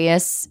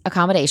luxurious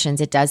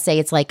accommodations. It does say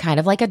it's like kind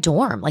of like a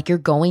dorm, like you're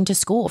going to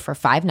school for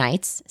 5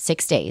 nights,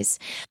 6 days.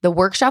 The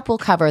workshop will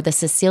cover the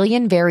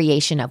Sicilian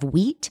variation of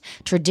wheat,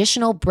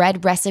 traditional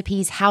bread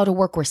recipes, how to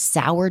work with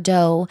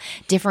sourdough,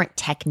 different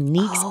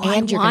techniques,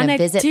 and you're going to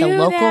visit the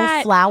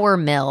local flour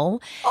mill,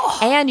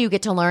 and you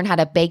get to learn how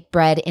to bake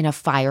bread in a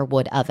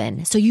firewood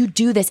oven. So you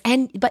do this,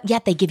 but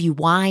yet they give you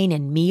wine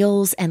and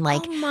meals and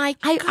like, oh my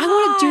gosh. I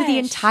want to do the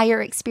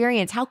entire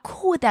experience. How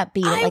cool would that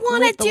be? Like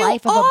live the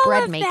life of a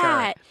bread maker.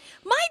 That.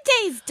 My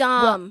day's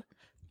dumb.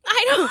 Well,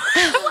 I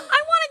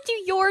want to do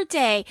your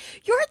day.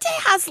 Your day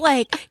has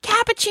like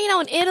cappuccino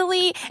in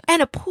Italy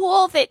and a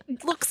pool that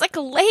looks like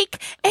a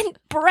lake and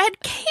bread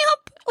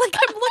camp. Like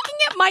I'm looking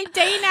at my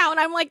day now and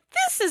I'm like,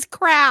 this is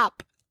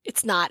crap.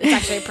 It's not. It's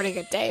actually a pretty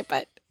good day,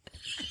 but.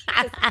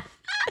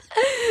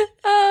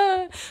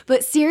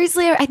 But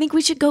seriously, I think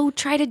we should go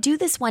try to do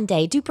this one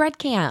day. Do bread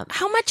camp.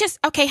 How much is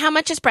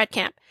bread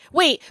camp?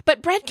 Wait,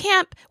 but bread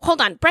camp,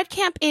 hold on. Bread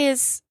camp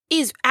is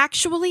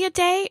actually a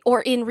day,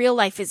 or in real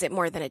life is it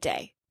more than a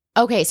day?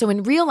 Okay, so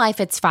in real life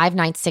it's 5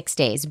 nights, 6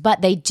 days,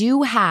 but they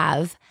do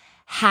have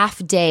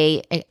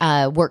half-day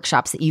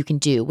workshops that you can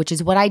do, which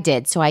is what I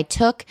did. So I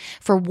took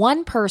for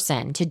one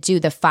person to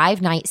do the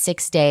 5-night,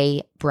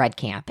 6-day bread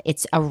camp.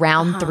 It's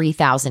around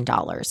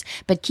 $3,000.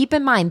 But keep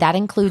in mind, that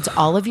includes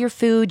all of your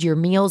food, your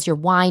meals, your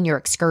wine, your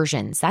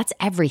excursions. That's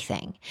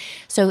everything.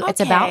 So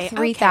it's about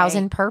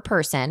 $3,000 per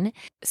person.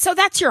 So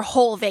that's your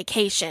whole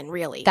vacation,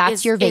 really.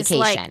 That's your vacation.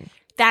 Like,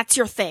 that's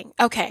your thing.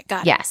 Okay,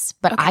 got it. Yes,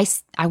 but I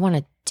still want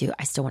to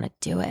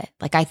do it.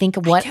 Like I think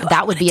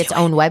that would be its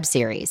own web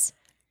series.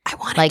 I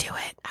want to do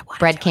it.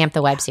 Bread Camp,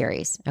 the web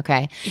series.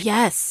 Okay.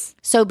 Yes.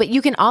 So, but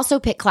you can also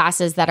pick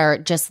classes that are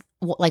just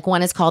like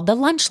one is called the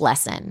lunch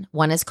lesson.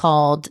 One is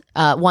called,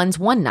 one's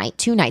 1 night,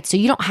 2 nights. So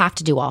you don't have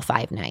to do all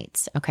 5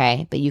 nights.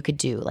 Okay. But you could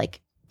do like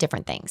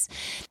different things.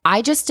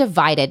 I just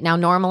divided. Now,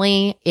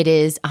 normally it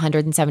is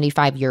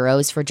 175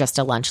 euros for just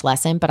a lunch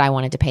lesson, but I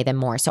wanted to pay them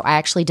more. So I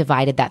actually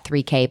divided that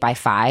 3K by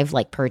 5,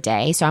 like per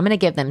day. So I'm going to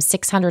give them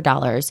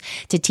 $600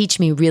 to teach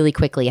me really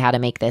quickly how to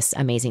make this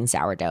amazing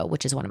sourdough,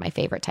 which is one of my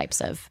favorite types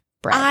of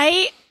bread.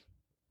 I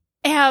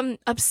am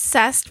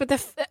obsessed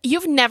with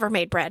you've never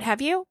made bread,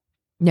 have you?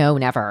 No,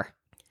 never.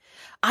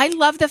 I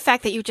love the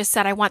fact that you just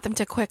said, I want them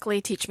to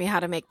quickly teach me how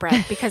to make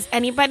bread, because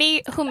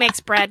anybody who makes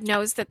bread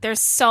knows that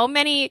there's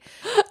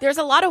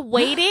a lot of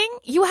waiting.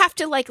 You have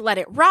to like let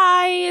it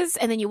rise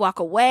and then you walk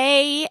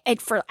away and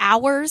for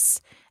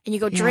hours. and you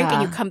go drink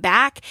and you Yeah. come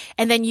back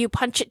and then you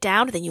punch it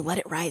down and then you let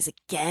it rise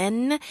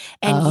again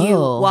and you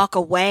Oh. walk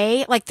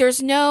away. Like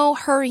there's no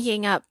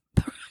hurrying up.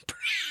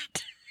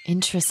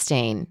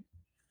 Interesting.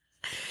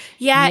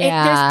 Yeah,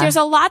 Yeah. there's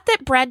a lot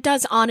that bread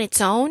does on its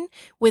own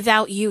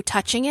without you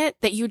touching it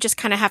that you just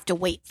kind of have to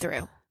wait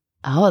through.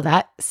 Oh,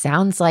 that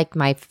sounds like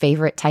my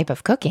favorite type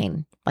of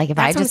cooking. Like if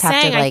That's I just what I'm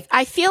have saying. to like,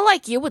 I feel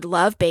like you would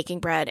love baking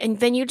bread, and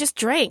then you just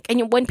drink.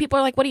 And when people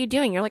are like, "What are you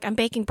doing?" You're like, "I'm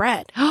baking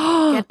bread."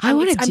 I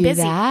want to I'm do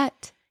busy.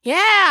 that.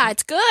 Yeah,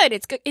 it's good.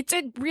 It's good. It's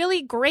a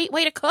really great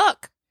way to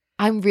cook.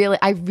 I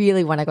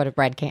really want to go to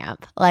bread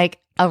camp, like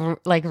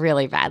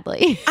really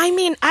badly. I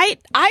mean, I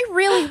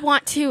really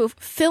want to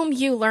film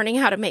you learning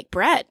how to make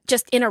bread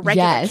just in a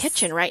regular Yes.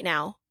 kitchen right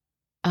now.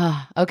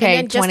 Okay,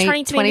 And then just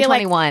turning to me and be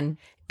like, 2021.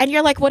 And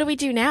you're like, "What do we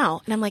do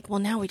now?" And I'm like, "Well,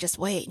 now we just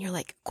wait." And you're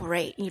like,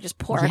 "Great." And you just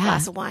pour a Yeah.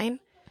 glass of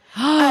wine.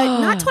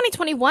 Not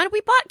 2021.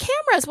 We bought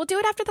cameras. We'll do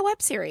it after the web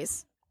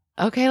series.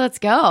 Okay, let's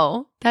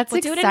go. That's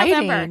We'll do it in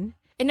exciting. November.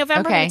 In November,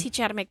 I'm Okay. going to teach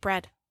you how to make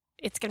bread.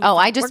 It's going to be Oh,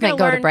 fun. I just We're meant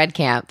gonna go to bread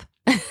camp.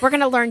 We're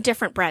going to learn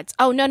different breads.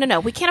 Oh, no.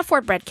 We can't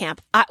afford bread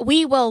camp.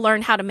 We will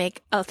learn how to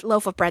make a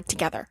loaf of bread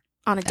together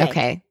on a day.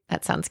 Okay,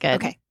 that sounds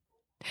good. Okay.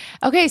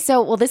 Okay,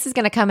 so well, this is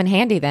going to come in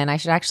handy then. I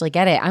should actually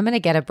get it. I'm going to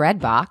get a bread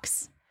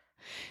box.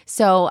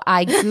 So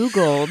I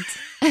Googled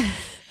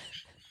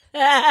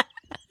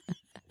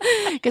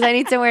because I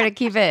need somewhere to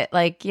keep it,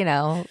 like,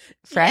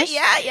 fresh.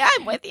 Yeah,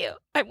 I'm with you.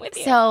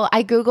 So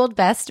I Googled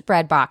best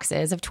bread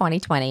boxes of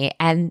 2020,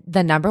 and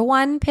the number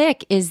one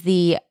pick is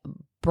the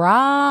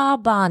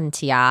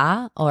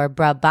Brabantia.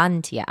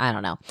 I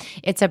don't know.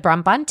 It's a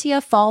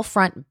Brabantia fall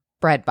front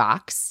bread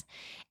box,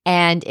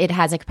 and it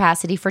has a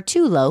capacity for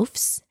 2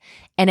 loaves.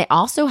 And it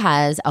also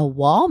has a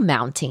wall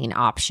mounting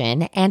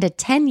option and a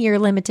 10-year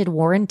limited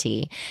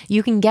warranty.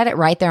 You can get it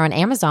right there on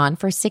Amazon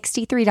for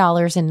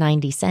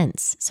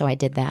 $63.90. So I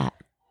did that.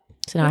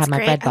 So now I have my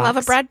bread box. I love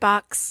a bread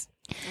box.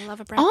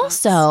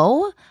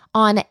 Also,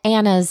 on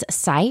Anna's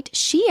site,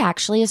 she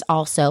actually is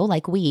also,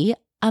 like we,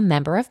 a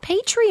member of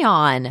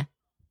Patreon.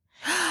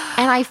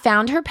 And I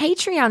found her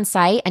Patreon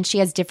site, and she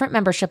has different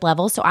membership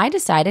levels. So I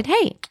decided,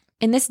 hey,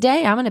 in this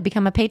day, I'm going to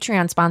become a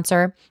Patreon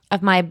sponsor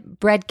of my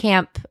bread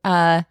camp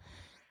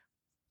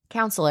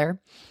counselor.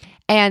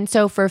 And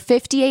so for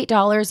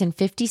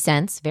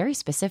 $58.50, very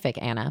specific,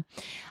 Anna,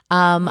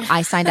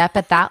 I signed up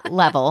at that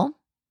level.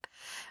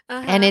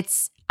 And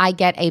I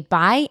get a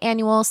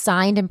biannual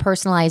signed and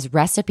personalized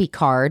recipe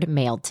card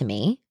mailed to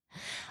me.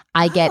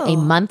 I get a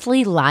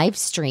monthly live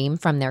stream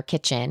from their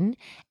kitchen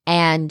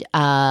and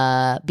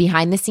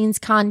behind the scenes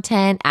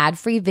content,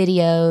 ad-free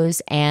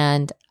videos,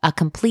 and a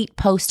complete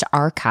post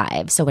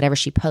archive. So whatever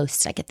she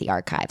posts, I get the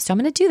archive. So I'm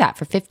going to do that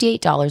for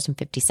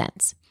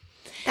 $58.50.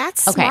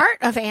 That's Okay. smart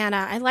of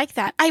Anna. I like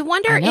that. I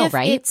wonder if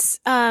right? it's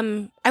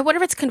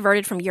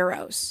converted from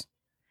euros.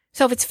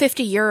 So if it's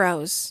 50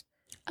 euros,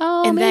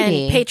 Oh, and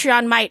maybe. then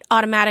Patreon might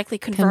automatically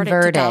convert it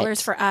to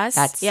dollars for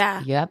us.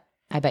 Yep.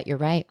 I bet you're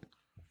right.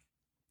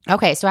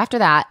 Okay, so after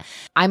that,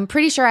 I'm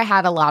pretty sure I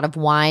had a lot of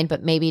wine,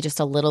 but maybe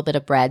just a little bit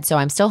of bread. So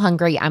I'm still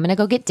hungry. I'm going to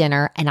go get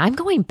dinner, and I'm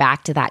going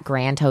back to that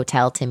Grand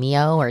Hotel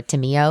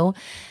Timio.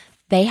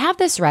 They have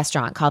this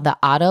restaurant called the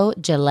Otto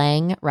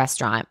Gelang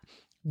Restaurant.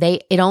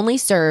 It only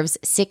serves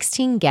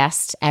 16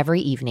 guests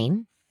every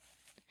evening,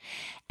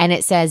 and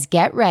it says,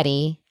 "Get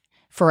ready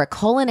for a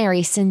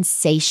culinary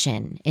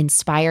sensation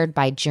inspired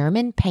by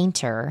German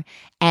painter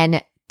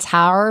and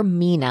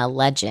Taormina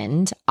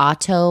legend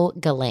Otto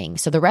Gelang."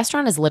 So the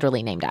restaurant is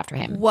literally named after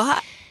him.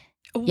 What?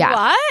 Yeah.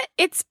 What?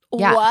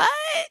 Yeah. What?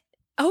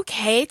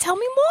 Okay, tell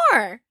me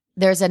more.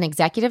 There's an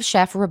executive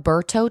chef,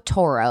 Roberto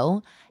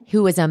Toro,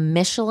 who is a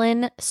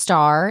Michelin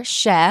star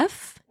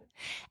chef.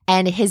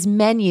 And his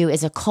menu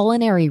is a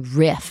culinary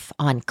riff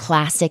on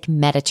classic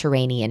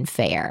Mediterranean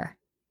fare.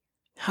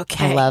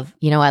 Okay. I love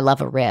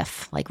a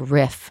riff, like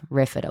riff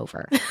it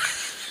over.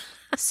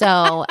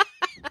 So,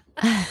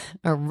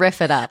 or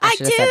riff it up. I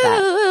should have said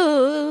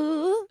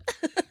that.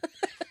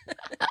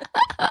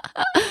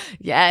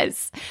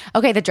 Yes.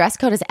 Okay, the dress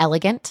code is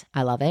elegant.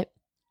 I love it.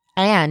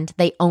 And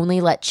they only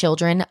let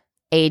children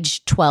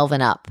age 12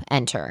 and up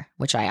enter,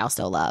 which I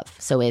also love.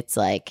 So it's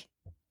like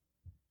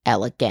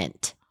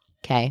elegant.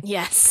 Okay.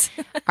 Yes.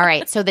 All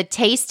right. So the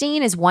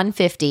tasting is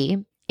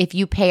 $150. If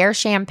you pair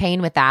champagne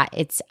with that,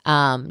 it's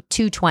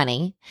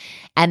 $220.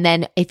 And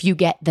then if you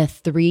get the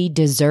 3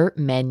 dessert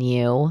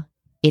menu,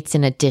 it's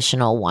an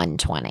additional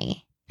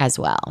 $120 as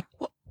well.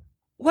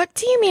 What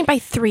do you mean by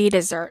 3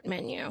 dessert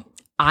menu?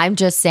 I'm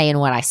just saying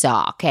what I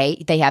saw.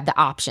 Okay. They have the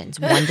options: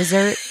 1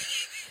 dessert,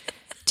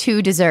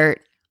 2 dessert,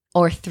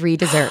 or 3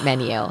 dessert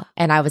menu.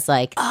 And I was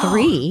like,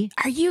 3?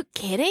 Are you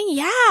kidding?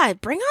 Yeah.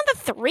 Bring on the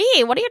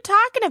 3. What are you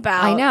talking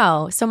about? I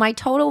know. So my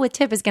total with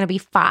tip is going to be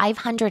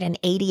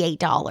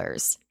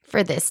 $588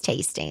 for this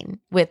tasting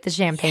with the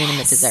champagne and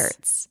the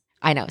desserts.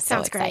 I know. So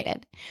Sounds great.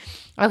 excited.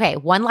 Okay.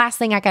 One last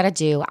thing I got to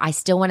do. I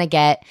still want to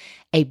get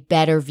a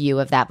better view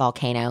of that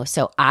volcano.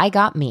 So I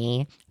got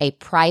me a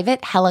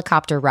private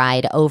helicopter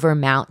ride over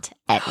Mount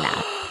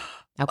Etna.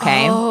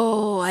 Okay.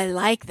 Oh, I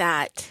like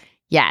that.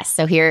 Yes.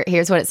 So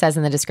here's what it says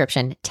in the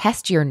description.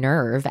 Test your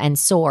nerve and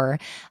soar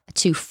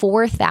to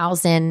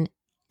 4,000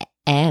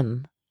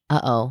 m.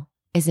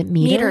 Is it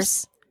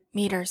meters?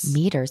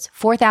 Meters.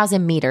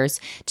 4,000 meters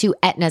to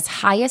Etna's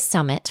highest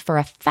summit for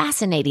a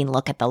fascinating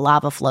look at the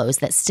lava flows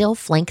that still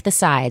flank the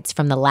sides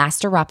from the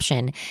last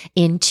eruption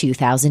in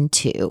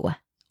 2002,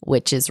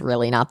 which is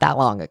really not that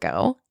long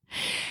ago.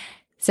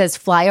 It says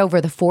fly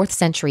over the 4th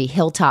century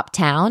hilltop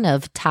town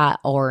of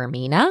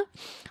Taormina,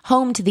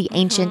 home to the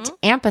ancient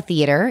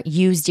amphitheater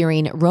used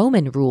during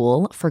Roman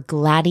rule for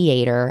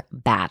gladiator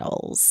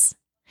battles.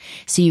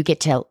 So you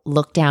get to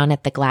look down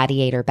at the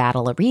gladiator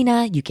battle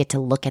arena, you get to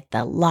look at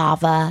the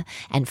lava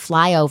and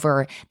fly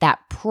over that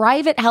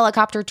private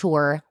helicopter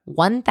tour,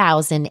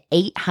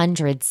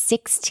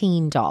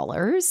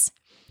 $1,816.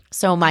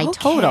 So my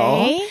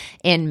total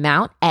in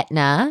Mount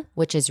Etna,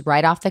 which is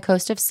right off the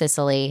coast of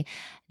Sicily,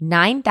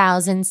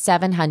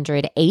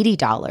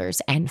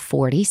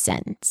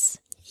 $9,780.40.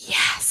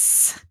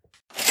 Yes.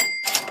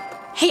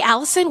 Hey,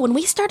 Allison, when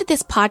we started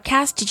this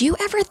podcast, did you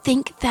ever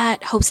think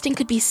that hosting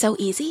could be so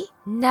easy?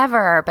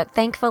 Never, but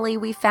thankfully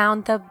we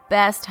found the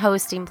best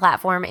hosting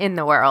platform in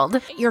the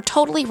world. You're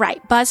totally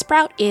right.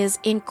 Buzzsprout is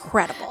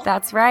incredible.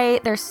 That's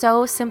right. They're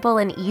so simple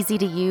and easy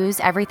to use.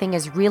 Everything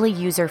is really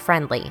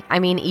user-friendly. I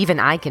mean, even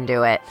I can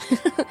do it.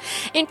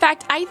 In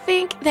fact, I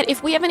think that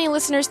if we have any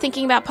listeners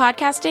thinking about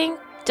podcasting,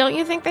 don't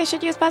you think they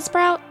should use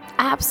Buzzsprout?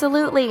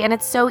 Absolutely. And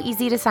it's so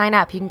easy to sign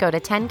up. You can go to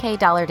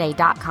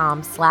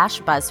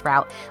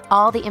 10kdollarday.com/Buzzsprout.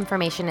 All the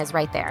information is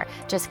right there.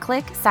 Just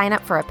click sign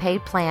up for a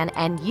paid plan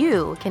and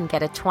you can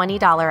get a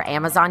 $20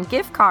 Amazon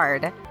gift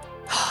card.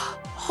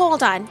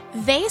 Hold on.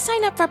 They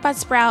sign up for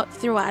Buzzsprout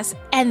through us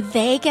and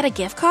they get a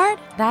gift card?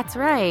 That's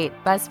right.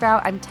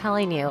 Buzzsprout, I'm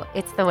telling you,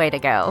 it's the way to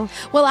go.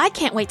 Well, I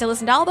can't wait to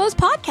listen to all those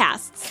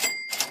podcasts.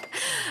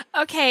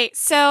 Okay,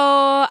 so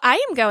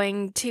I am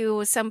going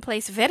to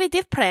someplace very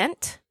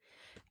different.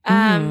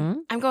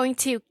 I'm going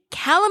to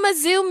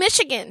Kalamazoo,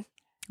 Michigan.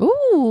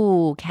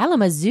 Ooh,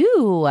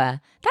 Kalamazoo.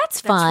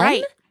 That's fun. That's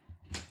right.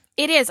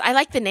 It is. I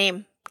like the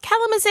name.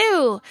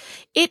 Kalamazoo.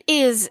 It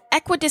is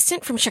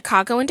equidistant from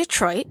Chicago and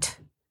Detroit.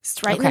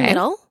 It's right in the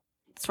middle.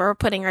 That's where we're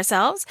putting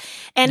ourselves.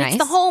 And It's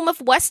the home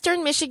of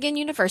Western Michigan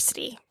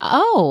University.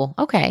 Oh,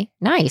 okay.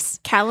 Nice.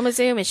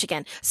 Kalamazoo,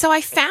 Michigan. So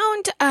I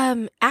found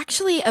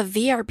actually a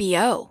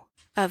VRBO,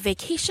 a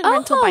vacation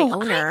rental by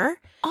owner.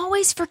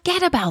 Always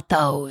forget about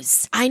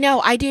those. I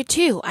know. I do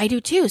too.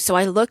 So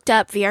I looked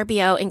up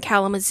VRBO in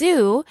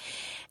Kalamazoo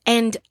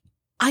and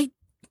I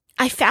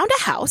found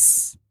a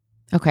house.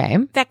 Okay.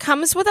 That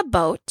comes with a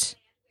boat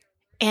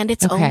and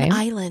its own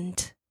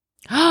island.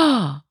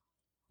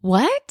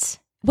 What?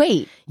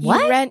 Wait,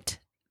 what? You rent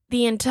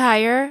the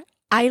entire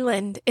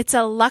island. It's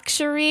a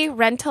luxury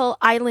rental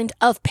island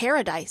of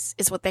paradise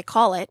is what they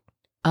call it.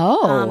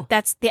 Oh.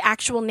 That's the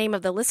actual name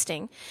of the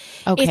listing.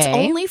 Okay. It's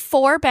only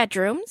 4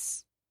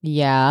 bedrooms.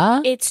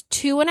 Yeah. It's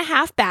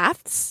 2.5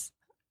 baths.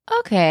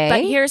 Okay.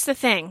 But here's the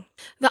thing.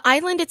 The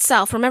island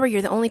itself, remember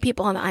you're the only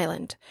people on the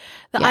island.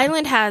 The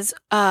island has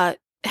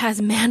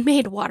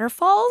man-made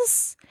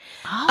waterfalls,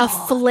 a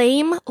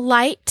flame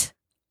light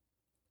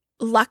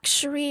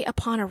luxury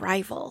upon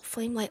arrival.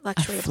 Flame light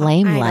luxury. I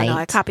don't know.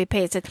 I copy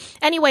pasted.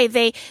 Anyway,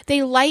 they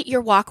light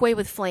your walkway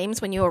with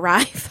flames when you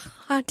arrive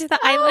onto the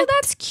island. Oh,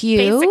 that's cute.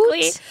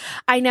 Basically,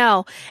 I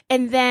know.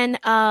 And then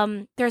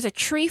there's a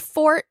tree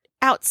fort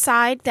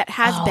outside that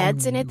has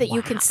beds in it that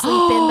you can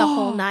sleep in the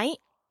whole night.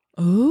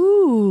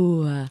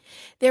 Ooh.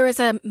 There is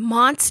a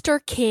Monster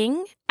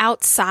King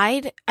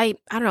outside. I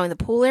don't know, in the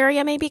pool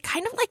area maybe,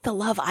 kind of like the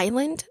Love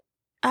Island.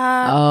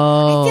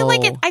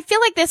 I feel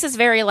like this is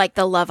very like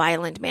the Love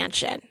Island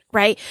mansion,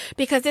 right?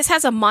 Because this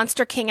has a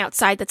Monster King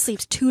outside that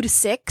sleeps 2 to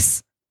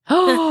 6.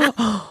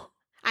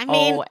 I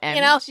mean, OMG.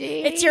 You know,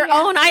 it's your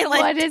own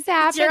island. What is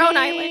happening? It's your own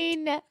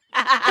island.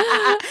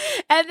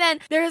 And then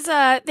there's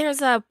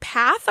a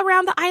path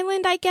around the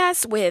island, I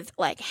guess, with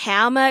like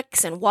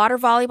hammocks and water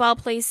volleyball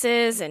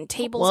places and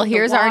tables. Well,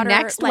 here's water. our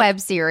next web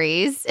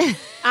series.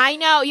 I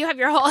know you have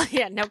your whole,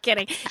 no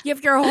kidding. You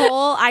have your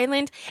whole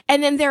island.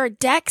 And then there are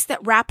decks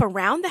that wrap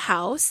around the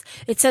house.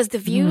 It says the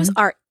views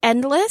are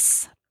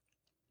endless.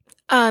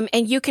 And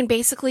you can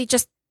basically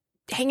just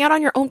hang out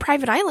on your own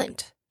private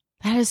island.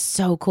 That is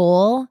so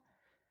cool.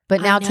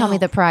 But now tell me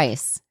the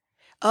price.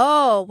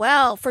 Oh,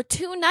 well, for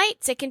 2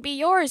 nights, it can be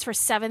yours for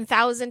 $7,000 and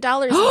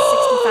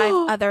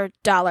 65 other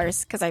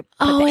dollars because I put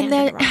the and in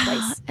the wrong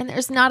place. And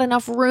there's not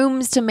enough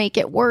rooms to make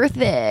it worth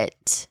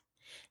it.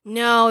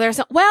 No, there's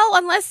not. Well,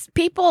 unless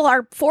people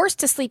are forced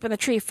to sleep in the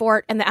tree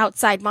fort and the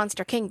outside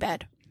Monster King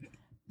bed.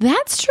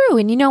 That's true.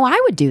 And you know, I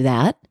would do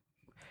that.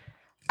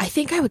 I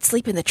think I would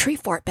sleep in the tree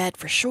fort bed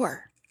for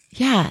sure.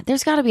 Yeah,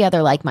 there's got to be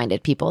other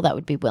like-minded people that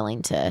would be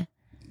willing to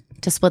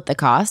split the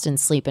cost and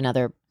sleep in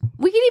other.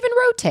 We could even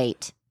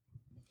rotate.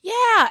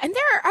 Yeah, and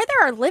there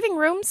are living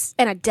rooms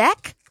and a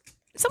deck.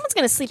 Someone's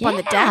going to sleep on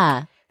the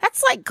deck.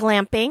 That's like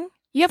glamping.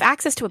 You have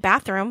access to a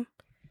bathroom.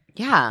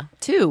 Yeah,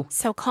 2.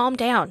 So calm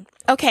down.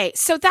 Okay,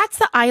 so that's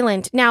the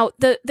island. Now,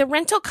 the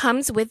rental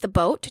comes with the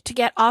boat to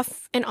get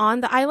off and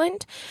on the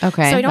island.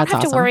 Okay, so I don't that's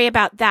have to awesome. worry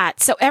about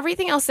that. So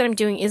everything else that I'm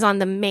doing is on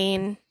the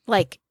main,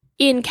 like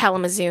in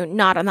Kalamazoo,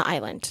 not on the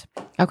island.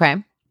 Okay.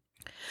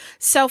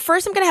 So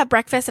first I'm going to have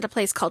breakfast at a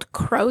place called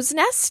Crow's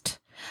Nest.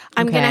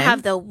 I'm going to Okay.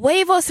 have the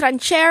huevos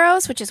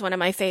rancheros, which is one of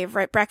my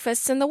favorite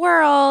breakfasts in the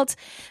world.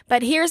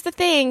 But here's the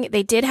thing.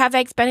 They did have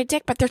eggs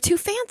Benedict, but they're too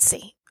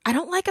fancy. I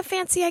don't like a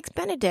fancy eggs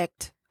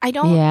Benedict. I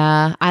don't.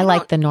 Yeah, I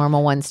like don't- the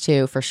normal ones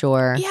too, for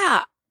sure.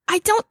 Yeah. I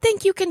don't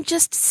think you can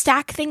just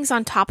stack things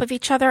on top of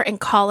each other and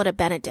call it a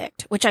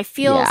Benedict, which I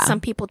feel Yeah.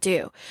 some people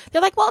do.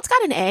 They're like, well, it's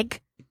got an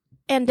egg.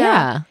 And,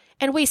 Yeah.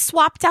 and we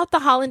swapped out the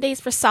hollandaise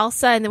for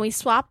salsa, and then we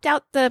swapped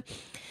out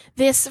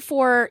this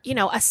for,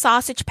 a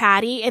sausage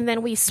patty, and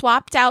then we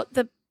swapped out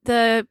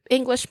the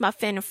English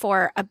muffin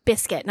for a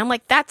biscuit. And I'm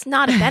like, that's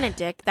not a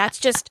Benedict. That's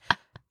just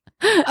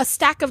a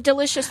stack of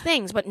delicious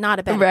things, but not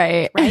a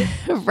Benedict. Right.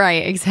 Right?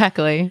 Right,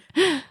 exactly.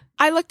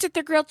 I looked at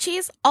their grilled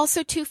cheese,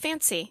 also too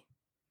fancy.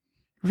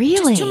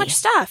 Really? Just too much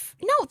stuff.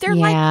 No, they're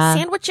Yeah. like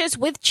sandwiches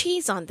with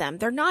cheese on them.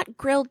 They're not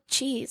grilled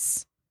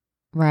cheese.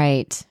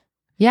 Right.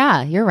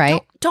 Yeah, you're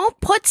right. Don't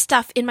put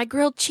stuff in my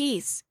grilled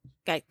cheese.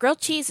 Okay, grilled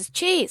cheese is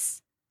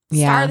cheese. Star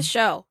Yeah. of the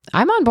show.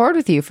 I'm on board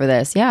with you for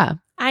this. Yeah.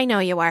 I know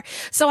you are.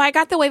 So I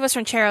got the huevos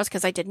rancheros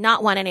because I did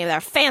not want any of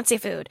their fancy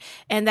food.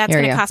 And that's Here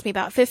going you to go. cost me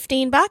about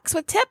 $15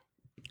 with tip.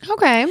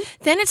 Okay.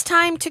 Then it's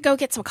time to go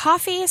get some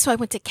coffee. So I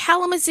went to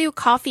Kalamazoo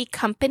Coffee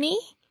Company,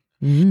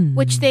 Mm.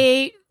 which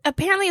they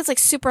apparently is like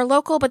super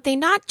local, but they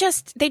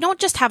don't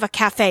just have a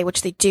cafe,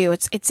 which they do.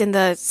 It's in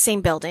the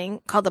same building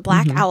called the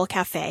Black Owl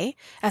Cafe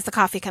as the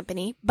coffee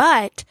company,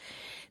 but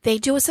they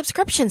do a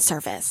subscription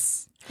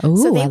service. Ooh,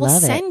 So they I will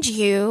love send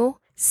you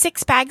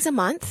 6 bags a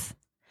month. it.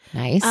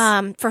 Nice.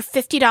 For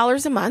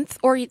 $50 a month,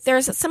 or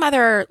there's some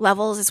other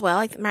levels as well.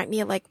 Like, it might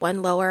be like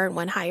one lower and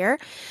one higher,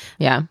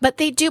 yeah. but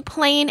they do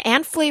plain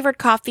and flavored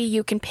coffee.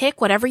 You can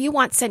pick whatever you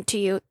want sent to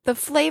you. The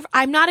flavor,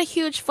 I'm not a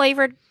huge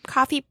flavored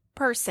coffee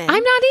person.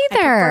 I'm not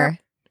either.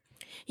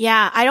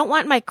 Yeah, I don't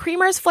want my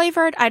creamers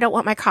flavored. I don't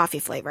want my coffee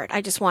flavored.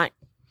 I just want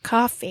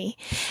coffee.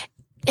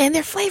 And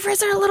their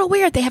flavors are a little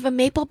weird. They have a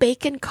maple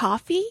bacon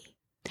coffee.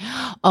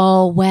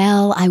 Oh,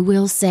 well, I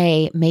will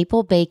say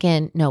Maple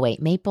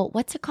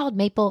what's it called?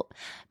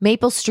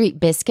 Maple Street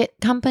Biscuit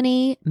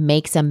Company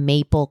makes a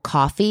maple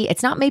coffee.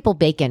 It's not maple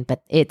bacon,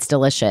 but it's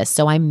delicious.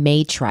 So I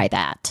may try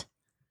that.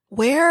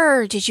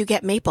 Where did you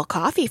get maple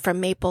coffee from?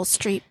 Maple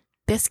Street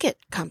Biscuit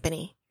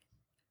Company?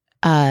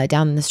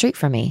 Down the street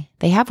from me.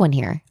 They have one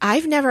here.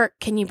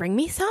 Can you bring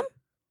me some?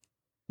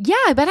 Yeah,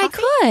 I bet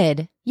Coffee? I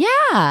could.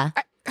 Yeah.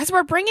 Because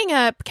we're bringing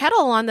a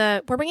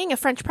we're bringing a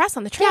French press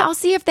on the trip. Yeah, I'll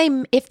see if they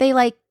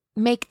like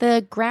make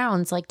the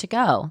grounds like to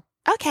go.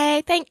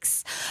 Okay,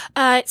 thanks.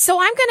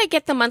 So I'm going to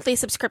get the monthly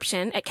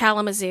subscription at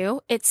Kalamazoo.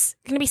 It's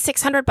going to be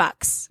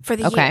 $600 for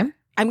the Okay. year.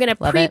 I'm going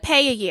to Love it.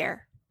 prepay a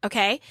year.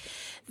 Okay.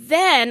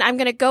 Then I'm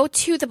going to go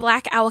to the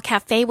Black Owl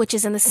Cafe, which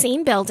is in the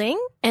same building,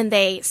 and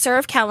they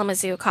serve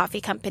Kalamazoo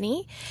Coffee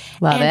Company.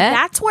 Love and it.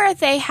 that's where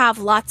they have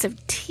lots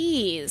of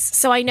teas.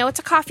 So I know it's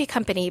a coffee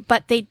company,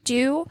 but they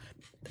do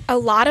a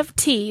lot of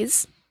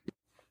teas.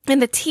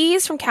 And the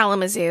teas from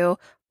Kalamazoo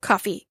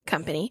Coffee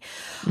Company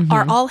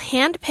are all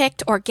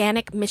hand-picked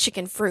organic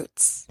Michigan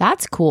fruits.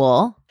 That's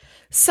cool.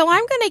 So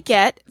I'm going to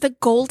get the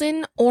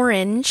golden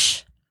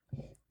orange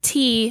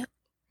tea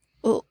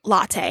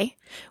latte,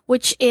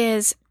 which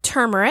is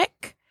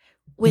turmeric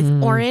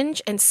with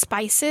orange and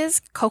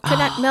spices,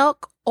 coconut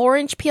milk,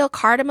 orange peel,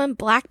 cardamom,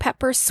 black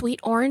pepper, sweet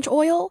orange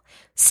oil,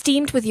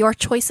 steamed with your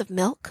choice of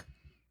milk.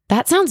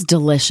 That sounds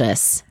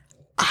delicious.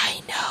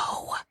 I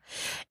know.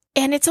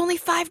 And it's only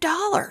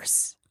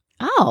 $5.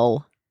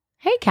 Oh.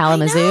 Hey,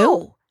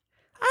 Kalamazoo.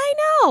 I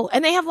know.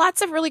 And they have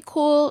lots of really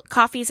cool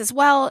coffees as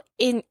well.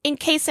 In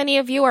case any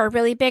of you are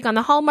really big on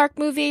the Hallmark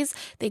movies,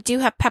 they do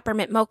have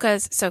peppermint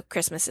mochas, so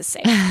Christmas is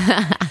safe.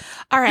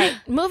 All right,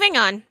 moving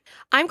on.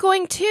 I'm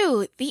going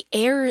to the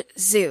Air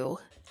Zoo.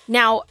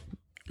 Now,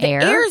 the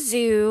Air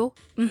Zoo,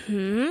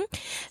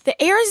 the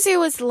Air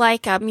Zoo is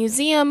like a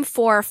museum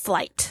for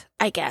flight,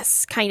 I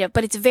guess, kind of,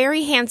 but it's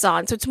very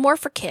hands-on, so it's more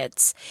for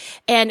kids.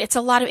 And it's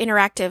a lot of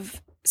interactive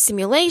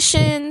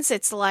simulations.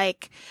 It's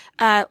like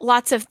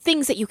lots of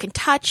things that you can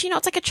touch.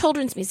 It's like a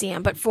children's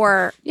museum, but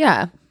for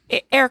Yeah.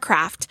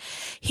 aircraft.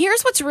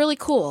 Here's what's really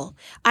cool.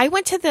 I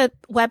went to the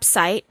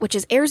website, which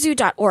is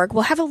airzoo.org.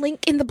 We'll have a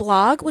link in the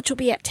blog, which will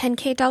be at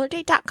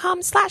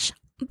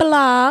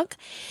 10kdollarday.com/blog.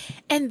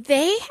 And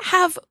they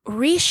have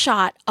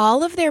reshot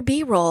all of their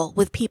B-roll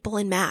with people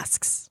in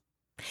masks.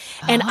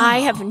 And I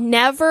have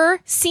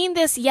never seen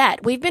this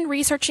yet. We've been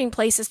researching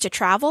places to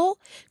travel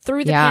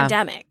through the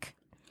pandemic.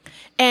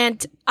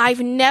 And I've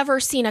never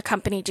seen a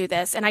company do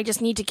this. And I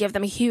just need to give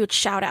them a huge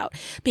shout out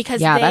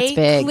because that's they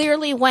big.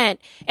 clearly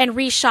went and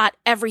reshot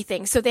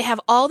everything. So they have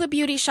all the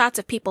beauty shots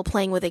of people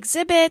playing with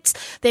exhibits.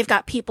 They've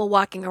got people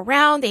walking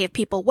around. They have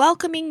people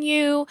welcoming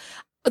you.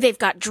 They've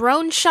got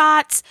drone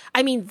shots.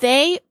 I mean,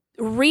 they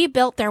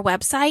rebuilt their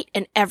website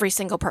and every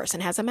single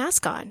person has a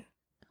mask on.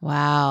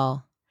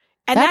 Wow.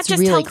 And That's that just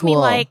really tells me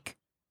cool. like,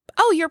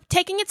 oh, you're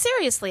taking it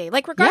seriously.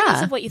 Like regardless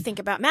Yeah. of what you think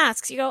about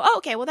masks, you go, oh,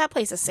 okay, well that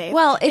place is safe.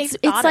 Well, They've it's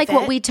thought like of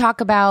what it. we talk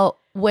about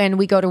when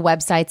we go to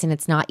websites and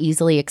it's not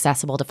easily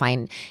accessible to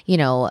find,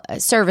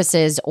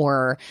 services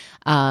or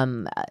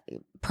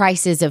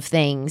prices of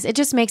things. It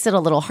just makes it a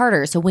little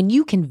harder. So when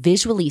you can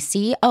visually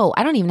see, oh,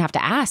 I don't even have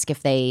to ask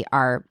if they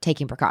are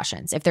taking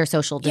precautions, if they're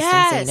social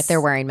distancing, Yes. if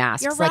they're wearing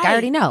masks. You're Like I right.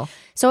 already know.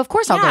 So of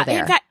course I'll go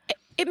there. In fact,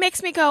 it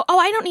makes me go, oh,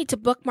 I don't need to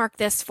bookmark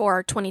this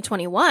for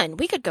 2021.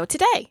 We could go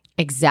today.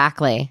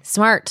 Exactly.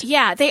 Smart.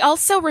 Yeah, they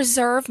also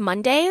reserve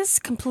Mondays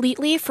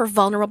completely for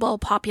vulnerable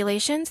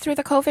populations through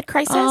the COVID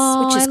crisis,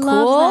 which is I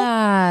cool. love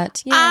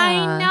that. Yeah.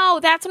 I know.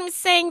 That's what I'm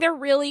saying. They're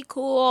really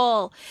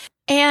cool.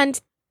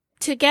 And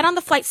to get on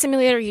the flight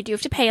simulator, you do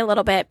have to pay a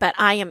little bit, but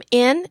I am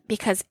in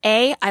because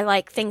A, I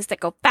like things that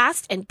go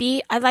fast, and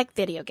B, I like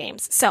video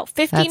games. So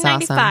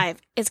 $15.95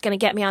 is going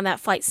to get me on that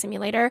flight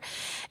simulator.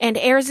 And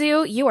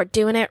AirZoo, you are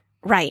doing it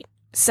right.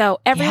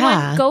 So everyone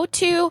Yeah. go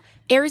to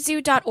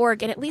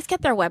airzoo.org and at least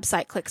get their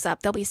website clicks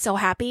up. They'll be so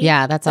happy.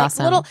 Yeah, that's Like,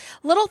 awesome.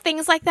 Little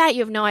things like that,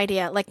 you have no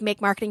idea, like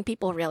make marketing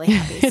people really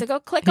happy. So go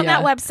click on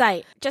that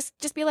website.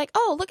 Just be like,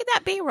 oh, look at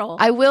that B-roll.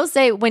 I will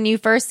say, when you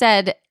first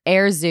said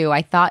AirZoo,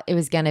 I thought it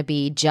was going to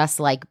be just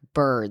like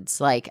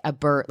birds, like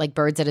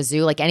birds at a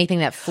zoo, like anything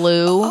that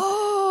flew.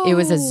 Oh, It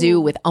was a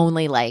zoo with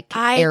only like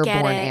I get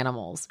airborne it.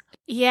 animals.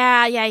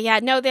 Yeah.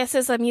 No, this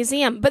is a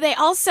museum. But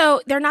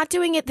they're not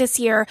doing it this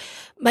year,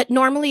 but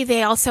normally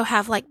they also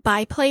have like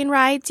biplane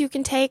rides you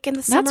can take in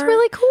the summer. That's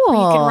really cool.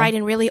 Where you can ride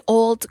in really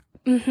old,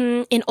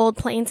 in old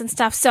planes and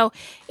stuff. So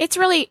it's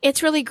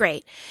really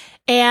great.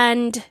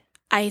 And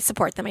I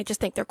support them. I just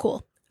think they're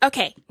cool.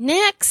 Okay.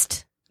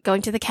 Next,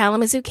 going to the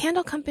Kalamazoo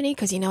Candle Company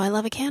because I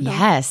love a candle.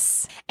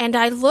 Yes. And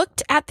I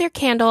looked at their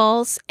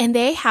candles and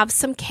they have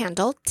some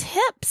candle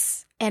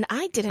tips. And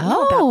I didn't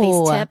know about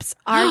these tips.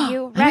 Are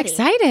you ready? I'm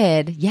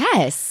excited.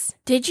 Yes.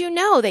 Did you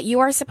know that you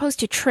are supposed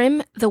to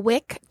trim the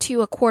wick to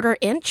 1/4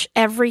 inch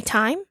every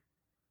time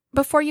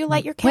before you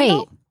light your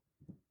candle? Wait.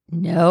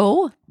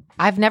 No.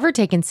 I've never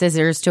taken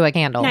scissors to a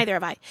candle. Neither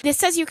have I. This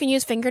says you can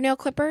use fingernail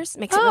clippers.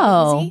 Makes it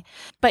Oh. really easy.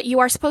 But you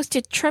are supposed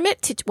to trim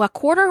it to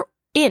 1/4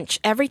 inch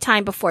every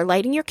time before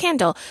lighting your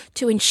candle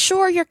to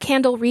ensure your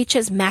candle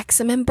reaches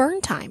maximum burn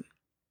time.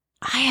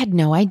 I had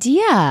no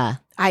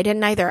idea. I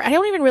didn't either. I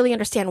don't even really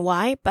understand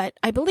why, but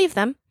I believe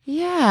them.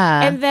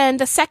 Yeah. And then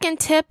the second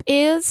tip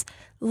is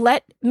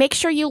make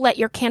sure you let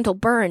your candle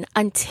burn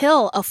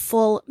until a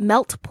full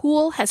melt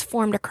pool has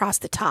formed across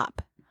the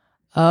top.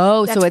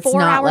 oh, That's so it's 4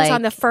 not hours like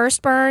on the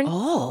first burn,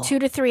 Oh. 2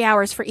 to 3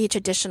 hours for each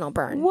additional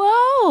burn.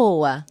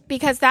 Whoa.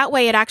 Because that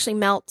way it actually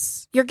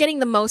melts. You're getting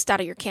the most out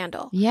of your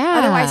candle. Yeah.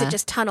 Otherwise it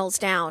just tunnels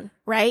down,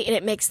 right? And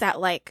it makes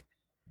that like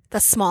the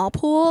small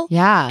pool.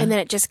 Yeah. And then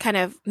it just kind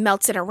of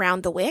melts it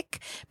around the wick.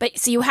 But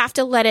so you have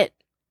to let it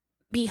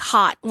be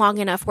hot long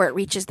enough where it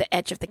reaches the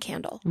edge of the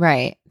candle.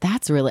 Right.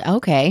 That's really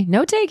okay.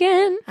 No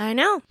taken. I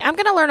know. I'm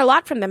going to learn a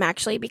lot from them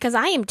actually because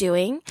I am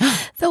doing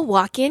the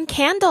walk-in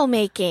candle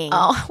making.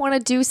 Oh, I want to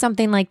do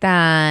something like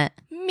that.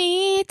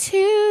 Me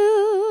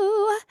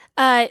too.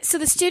 So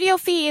the studio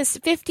fee is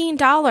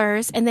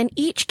 $15 and then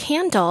each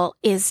candle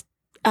is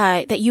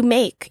that you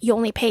make, you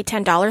only pay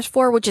 $10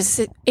 for, which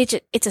is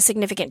it's a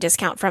significant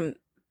discount from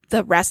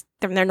the rest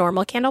from their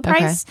normal candle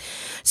price.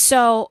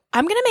 So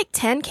I'm going to make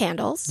 10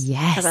 candles.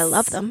 Yes. Because I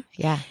love them.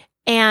 Yeah.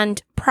 And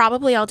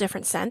probably all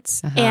different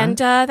scents. Uh-huh. And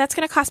that's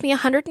going to cost me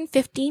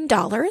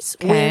 $115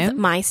 Okay. with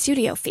my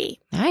studio fee.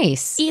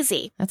 Nice.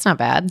 Easy. That's not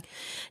bad.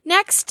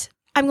 Next,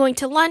 I'm going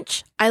to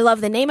lunch. I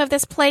love the name of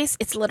this place.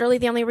 It's literally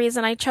the only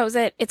reason I chose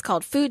it. It's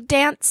called Food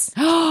Dance.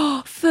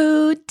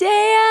 Food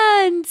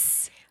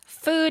dance.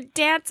 Food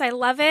Dance. I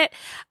love it.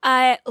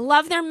 I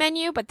love their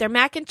menu, but their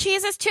mac and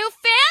cheese is too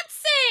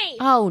fancy.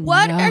 Oh,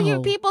 What no. are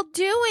you people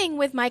doing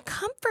with my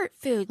comfort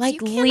foods? Like, You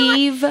cannot-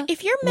 leave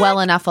if you're mac, well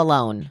enough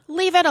alone.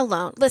 leave it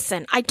alone.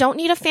 Listen, I don't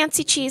need a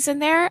fancy cheese in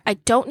there. I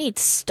don't need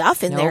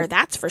stuff in there. Nope.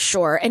 That's for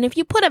sure. And if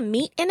you put a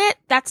meat in it,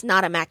 that's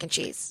not a mac and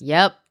cheese.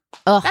 Yep.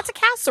 Ugh. That's a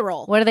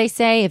casserole. What do they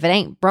say? If it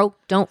ain't broke,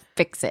 don't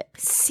fix it.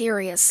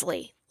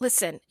 Seriously.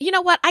 Listen, you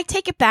know what? I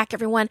take it back,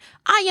 everyone.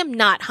 I am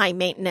not high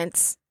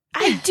maintenance.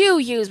 I do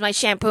use my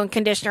shampoo and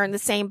conditioner in the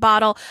same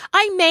bottle.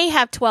 I may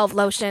have 12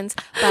 lotions,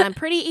 but I'm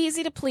pretty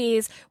easy to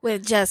please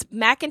with just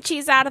mac and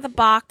cheese out of the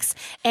box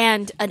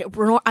and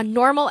a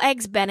normal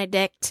Eggs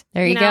Benedict.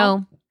 There you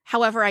know? go.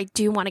 However, I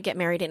do want to get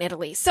married in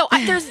Italy. So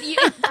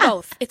it's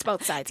both. It's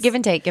both sides. Give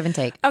and take, give and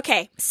take.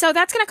 Okay, so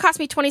that's going to cost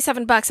me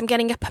 $27. I'm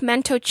getting a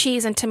pimento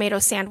cheese and tomato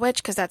sandwich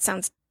because that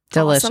sounds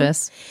Delicious.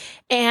 awesome.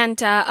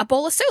 And a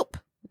bowl of soup.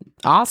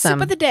 Awesome.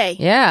 Soup of the day.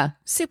 Yeah.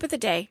 Soup of the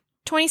day.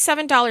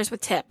 $27 with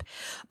tip.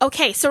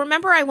 Okay, so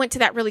remember I went to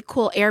that really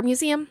cool air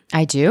museum?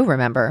 I do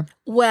remember.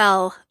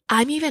 Well,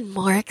 I'm even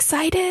more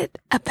excited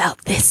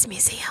about this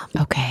museum.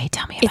 Okay,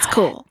 tell me about It's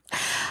cool.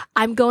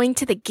 I'm going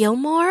to the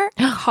Gilmore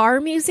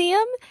Car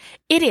Museum.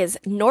 It is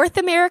North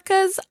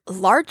America's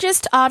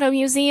largest auto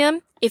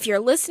museum. If you're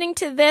listening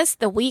to this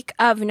the week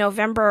of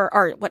November,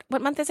 or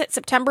what month is it?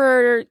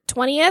 September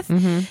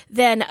 20th,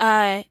 then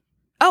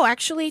Oh,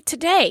 actually,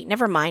 today,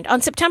 never mind. On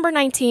September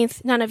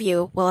 19th, none of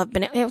you will have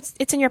been,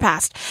 it's in your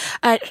past.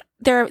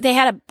 They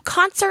had a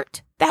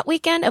concert that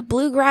weekend, a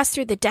bluegrass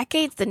through the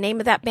decades. The name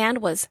of that band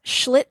was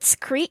Schlitz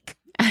Creek.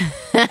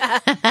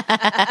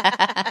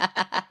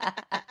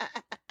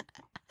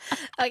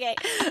 Okay.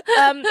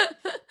 And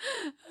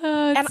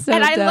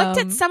I looked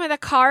at some of the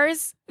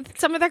cars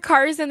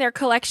in their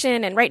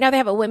collection, and right now they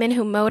have a Women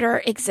Who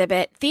Motor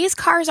exhibit. These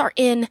cars are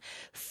in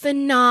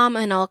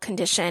phenomenal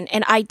condition,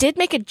 and I did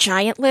make a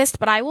giant list,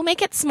 but I will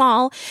make it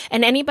small.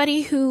 And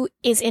anybody who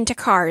is into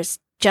cars,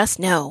 just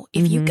know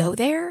if you go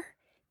there,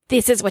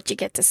 this is what you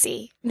get to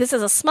see. This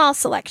is a small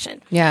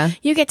selection. Yeah.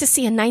 You get to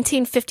see a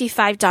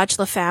 1955 Dodge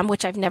La Femme,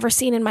 which I've never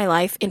seen in my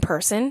life in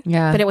person.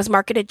 Yeah. But it was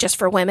marketed just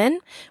for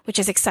women, which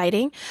is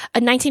exciting. A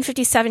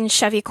 1957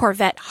 Chevy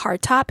Corvette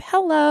hardtop.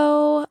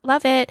 Hello.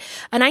 Love it.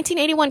 A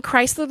 1981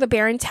 Chrysler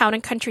LeBaron Town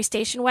and Country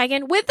station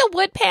wagon with the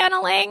wood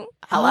paneling.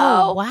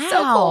 Hello. Oh, wow.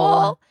 So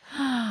cool.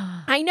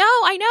 I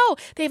know.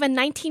 They have a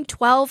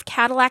 1912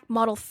 Cadillac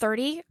Model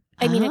 30.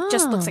 I mean, it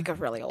just looks like a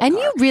really old And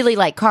car. you really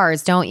like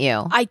cars, don't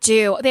you? I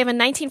do. They have a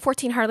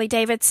 1914 Harley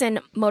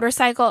Davidson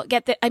motorcycle.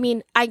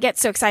 I get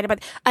so excited about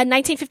it. A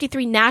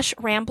 1953 Nash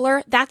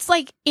Rambler. That's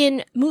like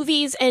in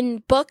movies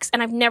and books,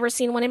 and I've never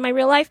seen one in my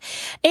real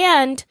life.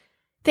 And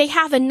they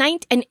have an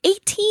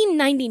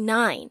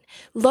 1899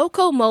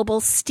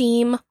 Locomobile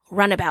Steam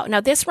Runabout. Now,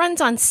 this runs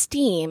on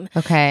steam.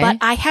 Okay. But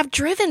I have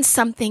driven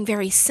something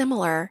very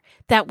similar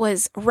that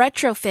was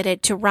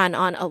retrofitted to run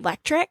on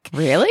electric.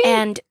 Really?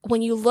 And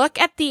when you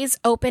look at these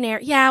open air,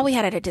 yeah, we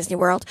had it at Disney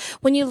World.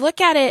 When you look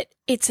at it,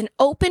 it's an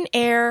open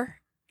air,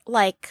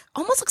 like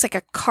almost looks like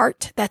a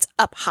cart that's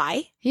up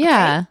high.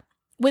 Yeah.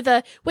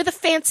 Okay, with a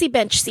fancy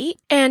bench seat,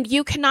 and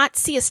you cannot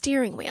see a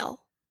steering wheel.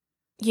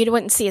 You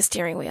wouldn't see a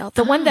steering wheel.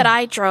 The one that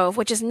I drove,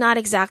 which is not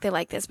exactly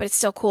like this, but it's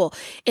still cool.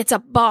 It's a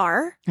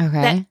bar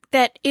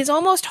that is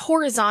almost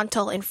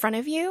horizontal in front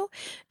of you,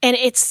 and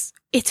it's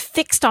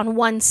fixed on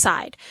one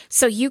side.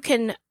 So you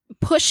can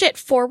push it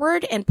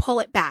forward and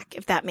pull it back,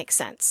 if that makes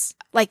sense.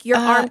 Like your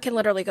arm can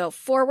literally go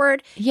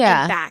forward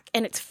and back,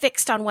 and it's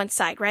fixed on one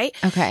side, right?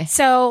 Okay.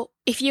 So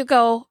if you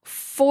go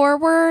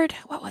forward,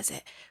 what was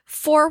it?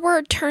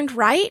 Forward turned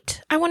right,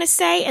 I want to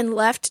say, and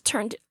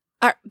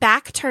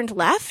back turned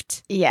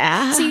left.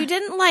 Yeah. So you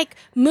didn't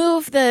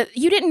move a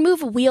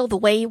wheel the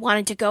way you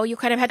wanted to go. You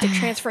kind of had to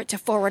transfer it to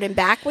forward and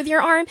back with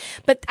your arm.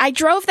 But I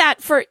drove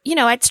that for,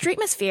 at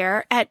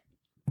Streetmosphere at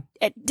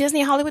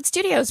Disney Hollywood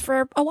Studios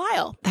for a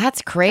while.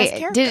 That's great.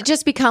 Did it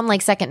just become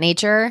like second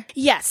nature?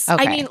 Yes.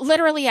 Okay. I mean,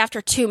 literally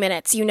after 2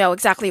 minutes, you know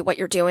exactly what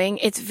you're doing.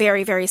 It's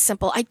very, very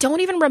simple. I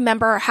don't even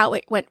remember how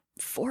it went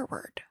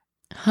forward.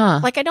 Huh.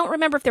 Like, I don't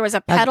remember if there was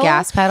a pedal. A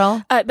gas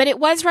pedal? But it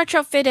was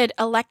retrofitted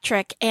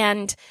electric,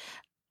 and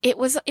it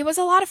was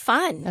a lot of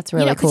fun. That's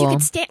really cool.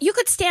 Because you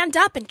could stand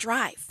up and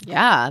drive.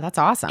 Yeah, that's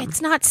awesome.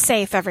 It's not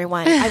safe,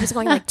 everyone. I was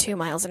going 2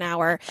 miles an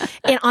hour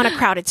on a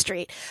crowded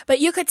street. But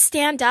you could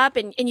stand up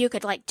and you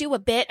could do a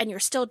bit, and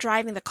you're still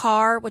driving the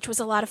car, which was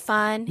a lot of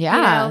fun.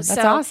 Yeah, that's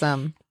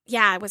awesome.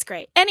 Yeah, it was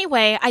great.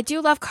 Anyway, I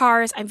do love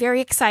cars. I'm very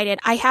excited.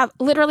 I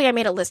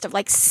made a list of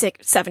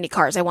 70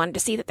 cars I wanted to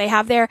see that they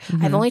have there.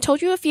 Mm-hmm. I've only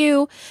told you a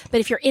few, but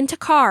if you're into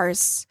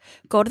cars,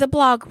 go to the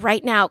blog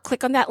right now.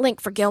 Click on that link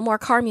for Gilmore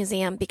Car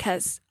Museum,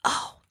 because,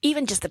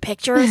 even just the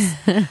pictures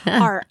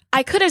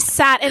I could have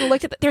sat and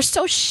looked at they're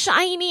so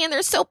shiny and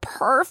they're so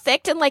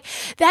perfect. And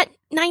that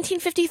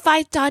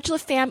 1955 Dodge La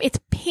Femme, it's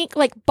pink,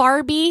 like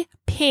Barbie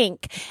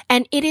pink.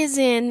 And it is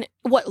in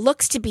what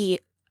looks to be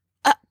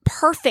a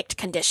perfect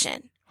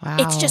condition. Wow.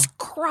 It's just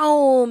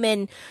chrome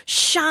and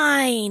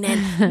shine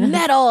and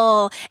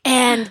metal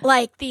and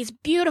these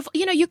beautiful,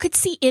 you could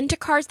see into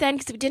cars then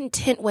because we didn't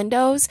tint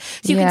windows.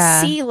 So you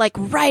can see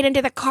right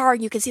into the car,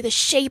 and you can see the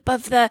shape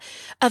of the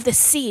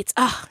seats.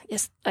 Oh,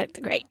 just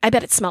great. I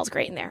bet it smells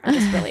great in there. I'm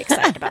just really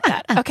excited about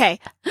that. Okay.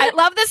 I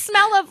love the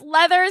smell of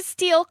leather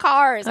steel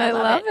cars. I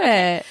love it.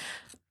 Okay.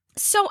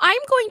 So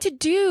I'm going to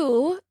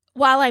do,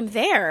 while I'm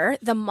there,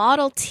 the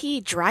Model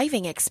T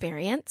driving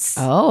experience.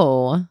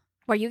 Oh.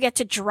 Where you get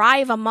to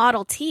drive a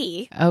Model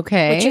T.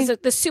 Okay. Which is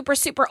the super,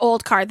 super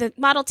old car. The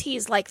Model T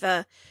is like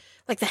the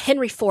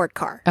Henry Ford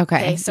car.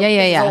 Okay. So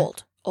yeah.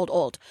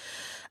 Old.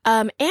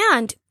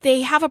 And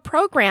they have a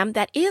program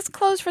that is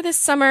closed for this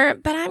summer,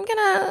 but I'm going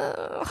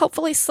to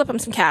hopefully slip them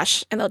some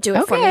cash, and they'll do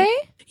it for me.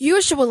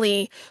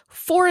 Usually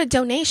for a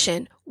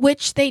donation,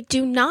 which they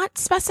do not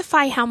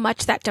specify how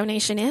much that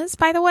donation is,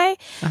 by the way.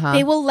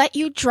 They will let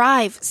you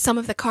drive some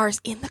of the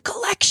cars in the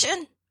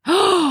collection.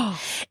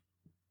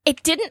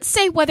 It didn't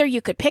say whether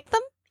you could pick them.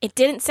 It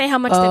didn't say how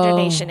much the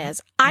donation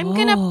is. I'm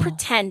going to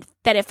pretend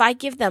that if I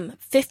give them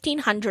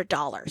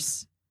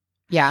 $1,500,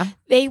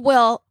 they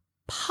will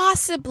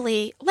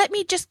possibly let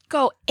me just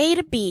go A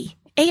to B,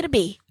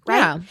 right?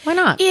 Yeah, why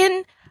not?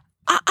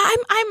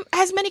 I'm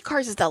as many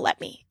cars as they'll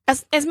let me.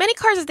 as many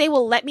cars as they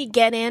will let me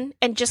get in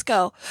and just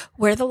go,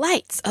 where are the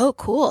lights? Oh,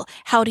 cool.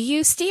 How do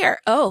you steer?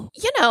 Oh,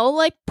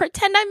 like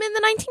pretend I'm in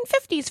the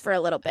 1950s for a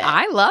little bit.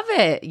 I love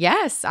it.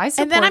 Yes, I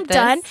support And then I'm this.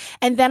 done.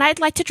 And then I'd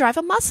like to drive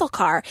a muscle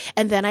car.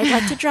 And then I'd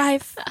like to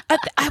drive,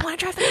 I want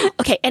to drive.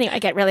 Okay. Anyway, I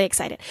get really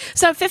excited.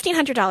 So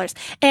 $1,500.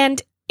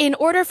 And in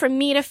order for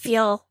me to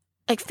feel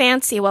like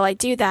fancy while I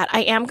do that,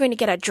 I am going to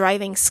get a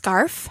driving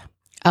scarf.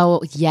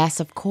 Oh, yes,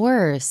 of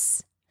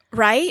course.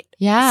 Right?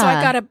 Yeah. So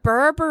I got a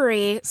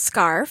Burberry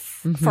scarf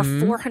for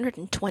Mhm.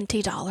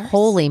 $420.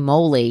 Holy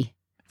moly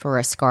for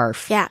a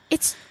scarf. Yeah,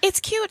 it's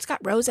cute. It's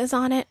got roses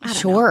on it. I don't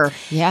know. Sure.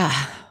 Yeah.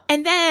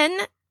 And then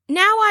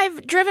now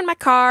I've driven my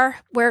car,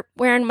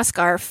 wearing my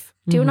scarf,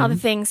 doing all the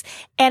things,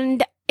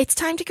 and it's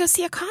time to go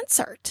see a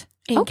concert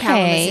in Okay.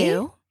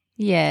 Kalamazoo.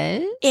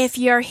 Yes. If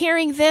you're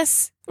hearing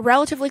this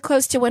relatively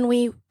close to when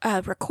we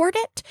record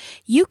it,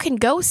 you can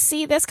go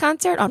see this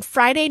concert on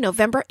Friday,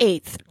 November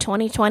 8th,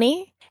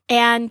 2020.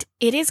 And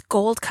it is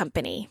Gold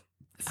Company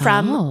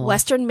from Oh.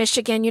 Western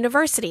Michigan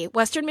University.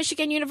 Western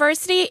Michigan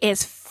University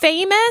is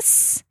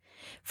famous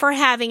for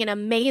having an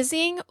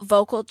amazing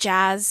vocal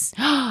jazz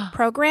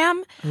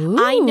program.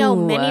 I know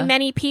many,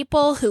 many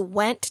people who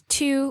went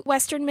to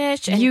Western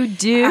Mich. And You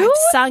do? have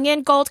sung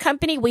in Gold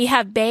Company. We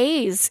have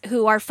bays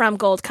who are from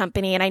Gold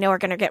Company, and I know are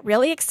going to get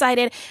really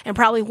excited. And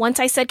probably once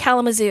I said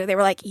Kalamazoo, they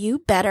were like, you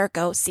better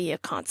go see a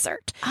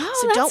concert. Oh,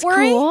 So that's don't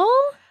worry. cool.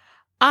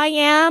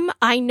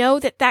 I know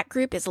that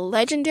group is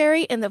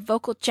legendary in the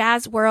vocal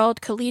jazz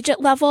world,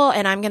 collegiate level,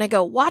 and I'm going to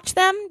go watch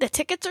them. The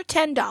tickets are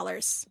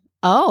 $10.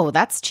 Oh,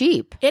 that's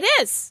cheap. It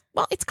is.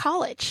 Well, it's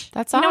college.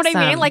 That's You know what I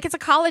mean? awesome. Like, it's a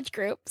college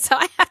group. So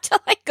I have to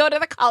go to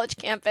the college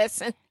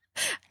campus and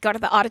go to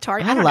the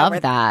auditorium. I don't know love where-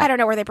 that. I don't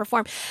know where they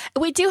perform.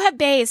 We do have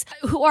bays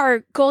who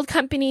are Gold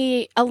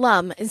Company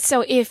alum. And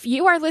so if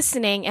you are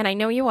listening, and I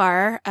know you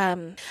are, I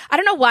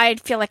don't know why I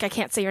feel like I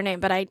can't say your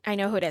name, but I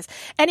know who it is.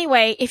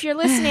 Anyway, if you're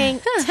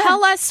listening,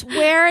 tell us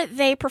where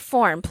they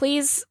perform.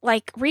 Please,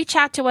 reach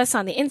out to us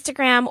on the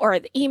Instagram or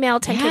the email,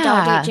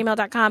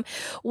 10kdollarday@gmail.com.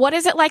 What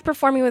is it like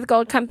performing with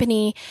Gold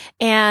Company?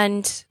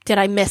 And did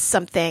I miss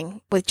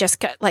something with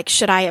just,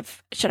 should I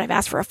have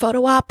asked for a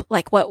photo op?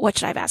 What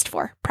should I have asked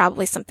for?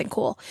 Probably something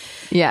cool.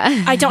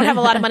 Yeah. I don't have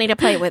a lot of money to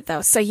play with,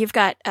 though. So you've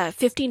got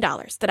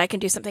 $15 that I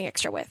can do something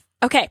extra with.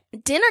 Okay,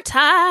 dinner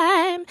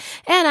time.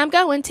 And I'm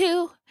going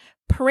to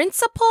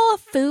Principal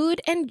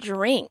Food and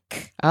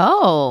Drink.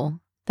 Oh,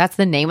 that's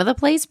the name of the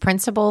place?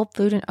 Principal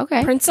Food and...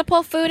 Okay.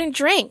 Principal Food and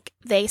Drink.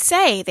 They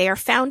say they are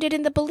founded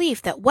in the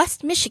belief that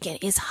West Michigan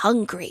is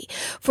hungry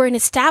for an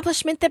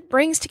establishment that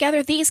brings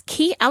together these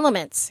key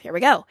elements. Here we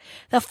go.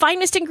 The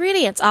finest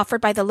ingredients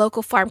offered by the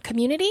local farm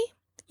community.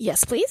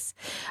 Yes, please.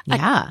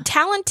 Yeah.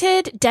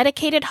 Talented,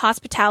 dedicated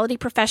hospitality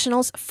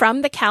professionals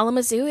from the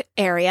Kalamazoo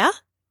area.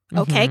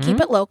 Okay, Mhm. keep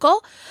it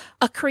local.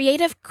 A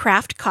creative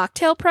craft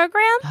cocktail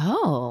program.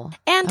 Oh.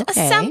 And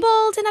okay.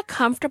 assembled in a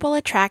comfortable,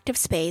 attractive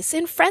space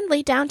in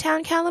friendly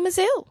downtown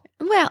Kalamazoo.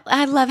 Well,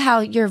 I love how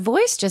your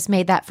voice just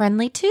made that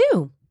friendly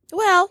too.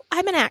 Well,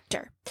 I'm an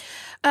actor.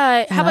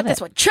 How about love this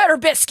it. one? Cheddar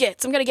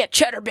biscuits. I'm going to get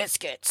cheddar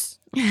biscuits.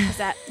 Is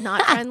that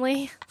not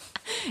friendly?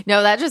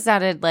 No, that just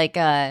sounded like,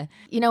 when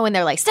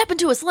they're like, step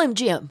into a Slim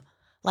Jim.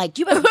 Like,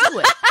 you better do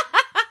it.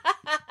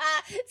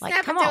 Like,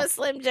 Snap come into on. a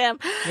Slim Jim.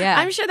 Yeah.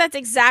 I'm sure that's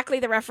exactly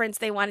the reference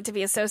they wanted to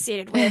be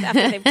associated with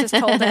after they've just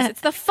told us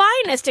it's the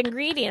finest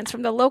ingredients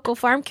from the local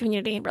farm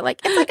community. And we're like,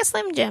 it's like a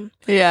Slim Jim.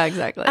 Yeah,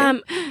 exactly.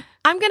 I'm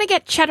going to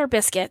get cheddar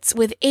biscuits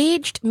with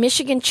aged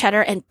Michigan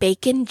cheddar and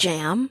bacon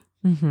jam.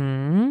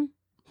 Mm-hmm.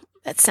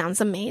 That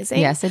sounds amazing.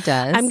 Yes, it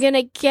does. I'm going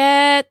to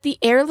get the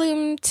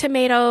heirloom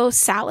tomato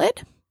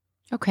salad.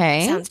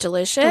 Okay. Sounds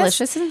delicious.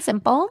 delicious and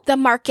simple. The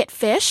market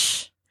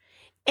fish.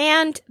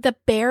 And the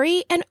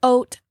berry and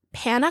oat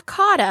panna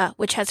cotta,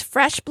 which has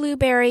fresh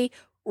blueberry,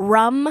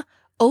 rum,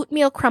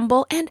 oatmeal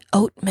crumble, and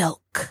oat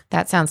milk.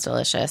 That sounds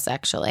delicious,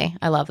 actually.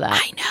 I love that.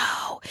 I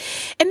know.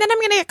 And then I'm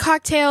going to get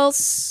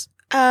cocktails,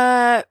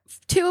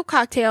 2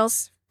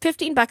 cocktails,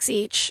 $15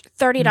 each,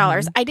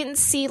 $30. I didn't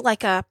see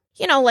like a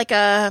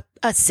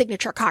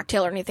signature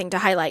cocktail or anything to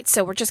highlight.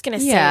 So we're just going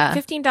to say Yeah.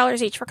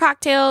 $15 each for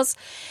cocktails.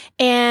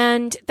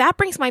 And that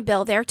brings my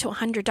bill there to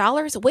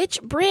 $100, which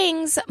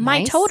brings my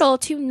Nice. total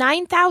to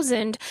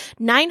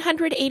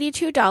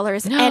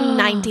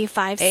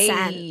 $9,982.95.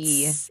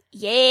 Hey.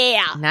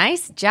 Yeah.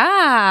 Nice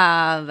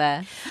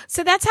job.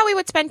 So that's how we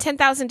would spend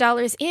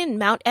 $10,000 in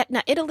Mount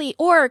Etna, Italy,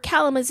 or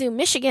Kalamazoo,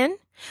 Michigan.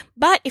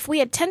 But if we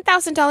had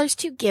 $10,000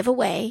 to give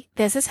away,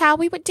 this is how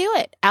we would do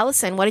it.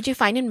 Allison, what did you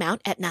find in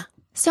Mount Etna?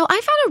 So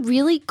I found a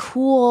really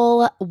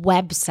cool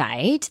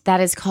website that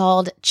is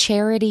called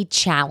Charity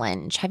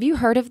Challenge. Have you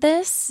heard of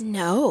this?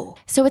 No.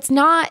 So it's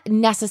not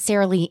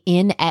necessarily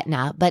in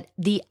Etna, but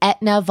the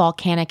Etna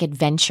Volcanic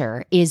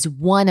Adventure is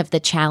one of the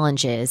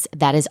challenges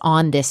that is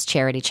on this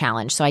charity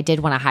challenge. So I did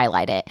want to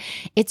highlight it.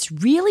 It's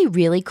really,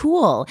 really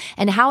cool.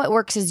 And how it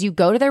works is you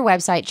go to their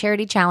website,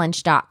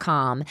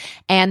 charitychallenge.com,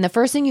 and the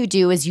first thing you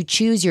do is you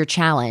choose your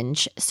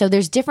challenge. So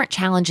there's different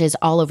challenges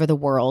all over the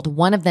world.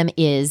 One of them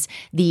is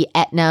the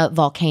Etna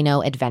Volcano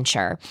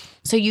Adventure.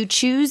 So you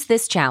choose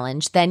this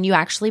challenge, then you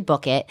actually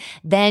book it,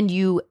 then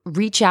you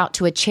reach out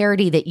to a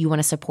charity that you want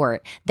to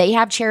support. They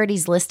have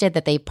charities listed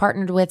that they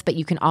partnered with, but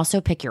you can also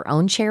pick your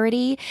own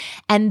charity.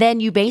 And then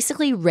you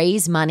basically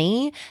raise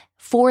money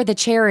for the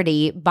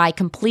charity by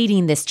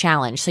completing this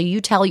challenge. So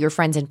you tell your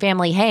friends and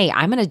family, hey,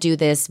 I'm going to do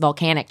this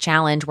volcanic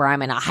challenge where I'm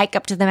going to hike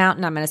up to the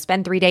mountain. I'm going to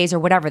spend 3 days or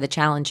whatever the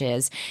challenge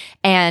is.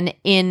 And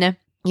in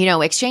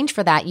exchange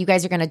for that, you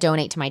guys are going to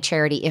donate to my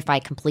charity if I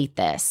complete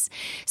this.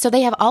 So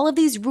they have all of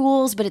these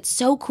rules, but it's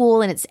so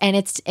cool. And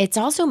it's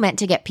also meant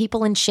to get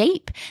people in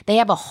shape. They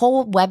have a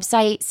whole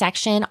website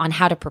section on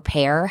how to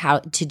prepare, how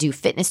to do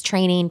fitness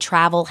training,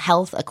 travel,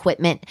 health,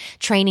 equipment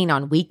training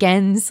on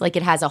weekends. Like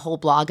it has a whole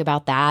blog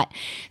about that.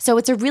 So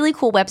it's a really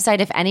cool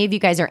website. If any of you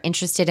guys are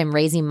interested in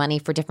raising money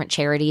for different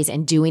charities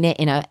and doing it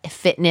in a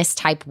fitness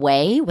type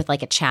way with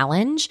like a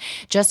challenge,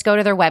 just go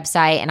to their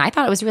website. And I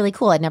thought it was really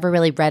cool. I'd never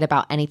really read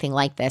about anything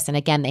like this. And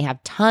again, they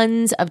have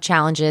tons of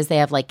challenges. They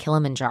have like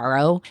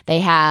Kilimanjaro.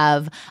 They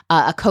have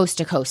a coast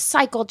to coast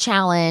cycle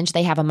challenge.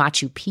 They have a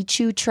Machu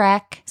Picchu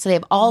trek. So they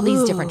have all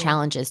these different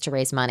challenges to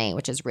raise money,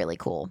 which is really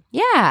cool.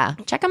 Yeah,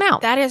 check them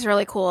out. That is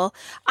really cool.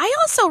 I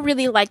also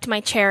really liked my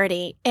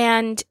charity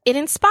and it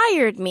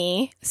inspired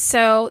me.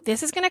 So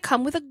this is going to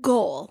come with a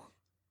goal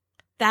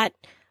that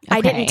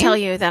I didn't tell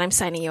you that I'm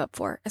signing you up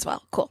for as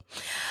well. Cool.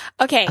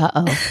 Okay.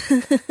 Uh-oh.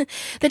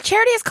 The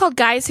charity is called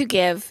Guys Who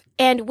Give.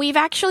 And we've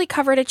actually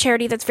covered a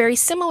charity that's very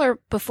similar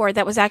before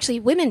that was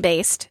actually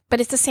women-based, but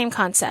it's the same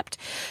concept.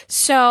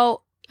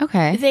 So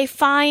they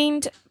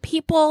find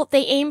people,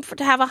 they aim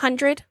to have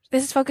 100.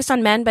 This is focused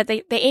on men, but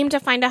they aim to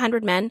find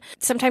 100 men.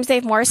 Sometimes they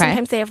have more,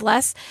 sometimes they have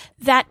less.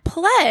 That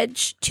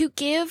pledge to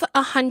give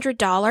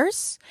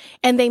 $100,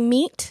 and they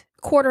meet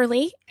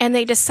quarterly and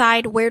they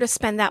decide where to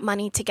spend that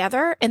money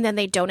together, and then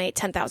they donate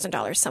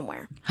 $10,000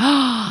 somewhere.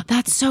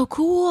 That's so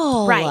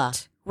cool.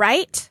 Right.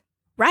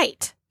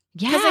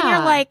 Yeah. Because then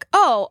you're like,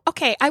 oh,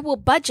 okay, I will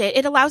budget.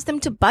 It allows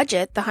them to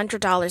budget the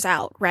 $100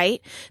 out,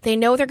 right? They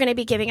know they're going to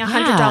be giving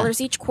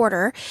 $100 each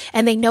quarter,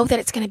 and they know that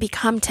it's going to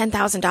become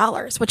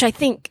 $10,000, which I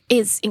think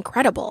is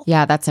incredible.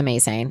 Yeah, that's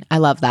amazing. I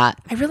love that.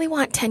 I really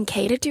want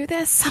 10K to do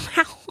this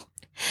somehow.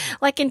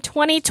 Like in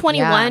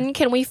 2021,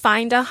 can we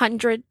find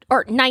 100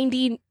 or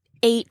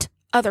 98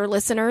 other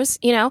listeners,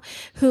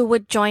 who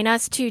would join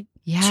us to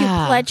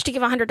pledge to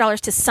give $100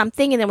 to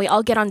something, and then we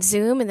all get on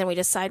Zoom and then we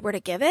decide where to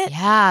give it.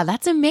 Yeah,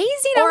 that's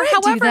amazing. Or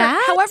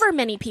however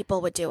many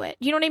people would do it.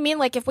 You know what I mean?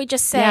 Like if we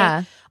just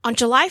say on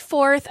July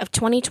 4th of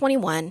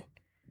 2021,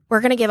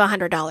 we're going to give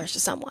 $100 to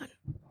someone.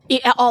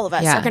 All of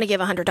us are going to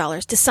give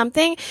 $100 to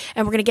something,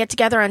 and we're going to get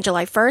together on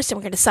July 1st and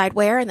we're going to decide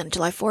where, and then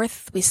July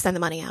 4th, we send the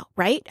money out,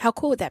 right? How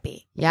cool would that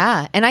be?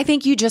 Yeah. And I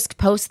think you just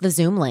post the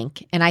Zoom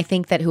link, and I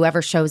think that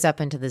whoever shows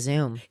up into the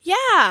Zoom,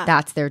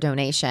 that's their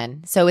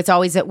donation. So it's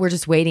always that we're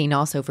just waiting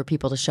also for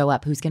people to show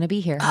up. Who's going to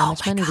be here? How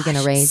much money are we going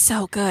to raise?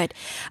 So good.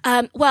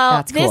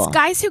 This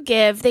Guys Who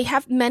Give, they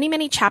have many,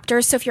 many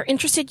chapters. So if you're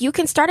interested, you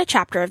can start a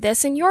chapter of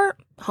this in your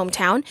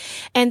hometown,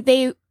 and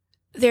they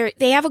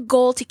have a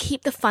goal to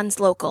keep the funds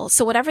local.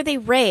 So whatever they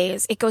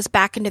raise, it goes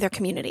back into their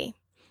community,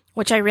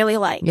 which I really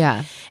like.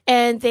 Yeah.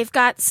 And they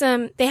had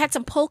some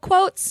pull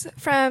quotes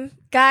from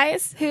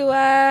guys who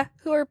are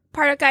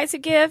part of Guys Who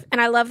Give. And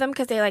I love them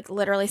because they like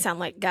literally sound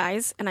like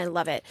guys, and I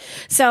love it.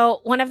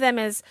 So one of them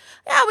is,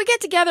 we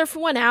get together for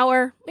 1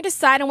 hour. We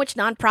decide on which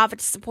nonprofit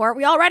to support.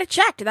 We all write a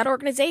check to that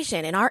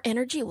organization, and our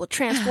energy will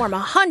transform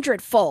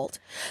 100-fold.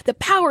 The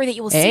power that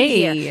you will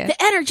see here,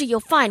 the energy you'll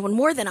find when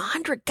more than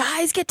 100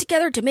 guys get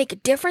together to make a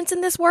difference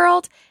in this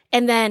world.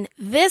 And then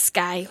this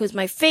guy, who's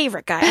my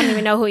favorite guy, I don't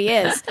even know who he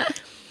is.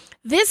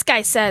 This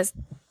guy says,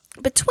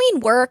 between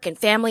work and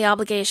family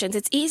obligations,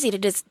 it's easy to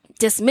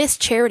dismiss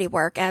charity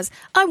work as,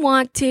 I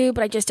want to,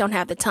 but I just don't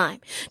have the time.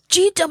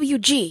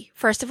 GWG,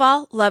 first of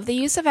all, love the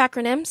use of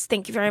acronyms.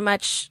 Thank you very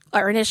much.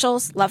 Our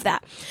initials, love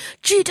that.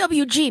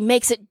 GWG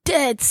makes it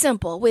dead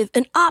simple with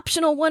an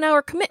optional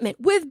 1-hour commitment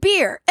with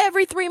beer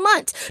every 3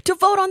 months to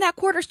vote on that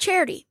quarter's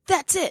charity.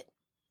 That's it.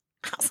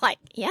 I was like,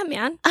 yeah,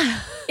 man,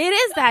 it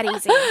is that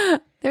easy.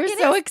 They're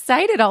so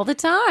excited all the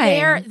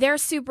time. They're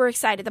super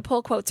excited. The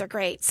pull quotes are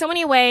great. So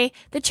anyway,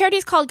 the charity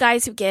is called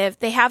Guys Who Give.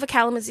 They have a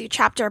Kalamazoo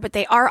chapter, but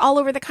they are all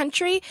over the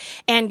country,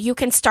 and you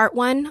can start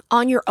one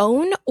on your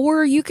own,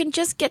 or you can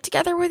just get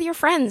together with your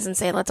friends and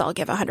say, let's all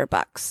give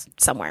 $100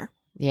 somewhere.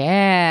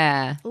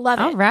 Yeah. Love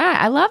it. All right.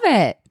 I love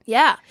it.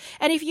 Yeah.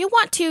 And if you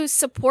want to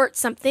support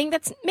something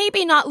that's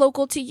maybe not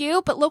local to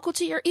you, but local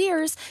to your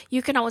ears,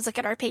 you can always look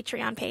at our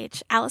Patreon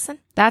page. Allison?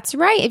 That's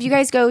right. If you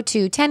guys go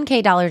to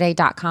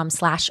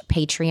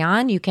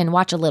 10kdollarday.com/Patreon, you can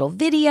watch a little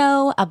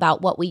video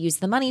about what we use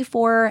the money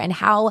for and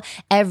how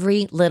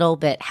every little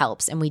bit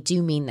helps. And we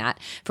do mean that.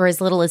 For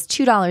as little as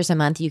 $2 a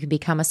month, you can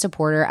become a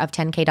supporter of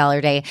 10K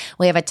Dollar Day.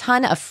 We have a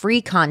ton of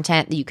free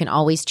content that you can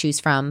always choose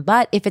from.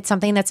 But if it's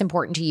something that's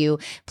important to you,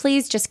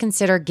 please just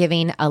consider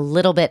giving a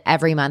little bit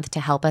every month to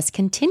help us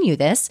continue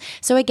this.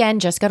 So again,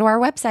 just go to our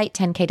website,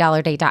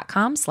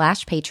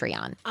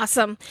 10kdollarday.com/Patreon.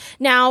 Awesome.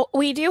 Now,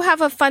 we do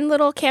have a fun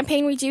little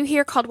campaign we do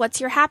here called What's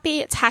Your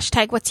Happy? It's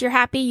hashtag What's Your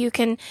Happy. You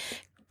can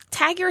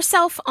tag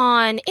yourself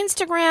on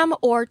Instagram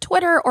or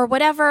Twitter or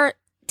whatever.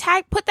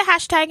 Put the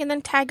hashtag and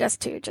then tag us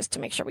too, just to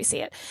make sure we see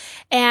it.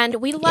 And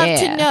we love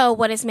to know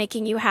what is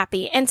making you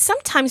happy. And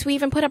sometimes we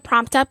even put a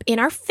prompt up in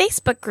our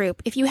Facebook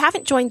group. If you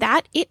haven't joined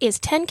that, it is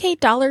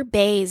 10K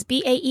Baes,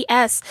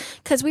 BAES,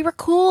 because we were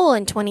cool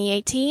in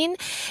 2018.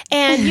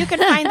 And you can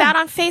find that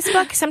on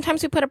Facebook.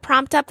 Sometimes we put a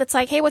prompt up that's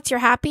like, hey, what's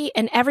your happy?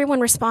 And everyone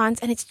responds.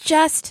 And it's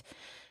just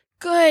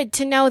good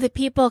to know that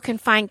people can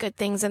find good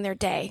things in their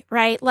day,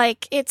 right?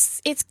 Like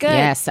it's good.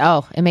 Yes.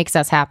 Oh, it makes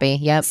us happy.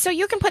 Yep. So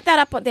you can put that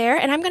up there,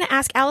 and I'm going to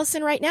ask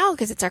Allison right now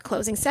because it's our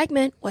closing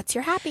segment. What's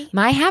your happy?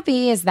 My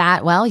happy is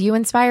that, well, you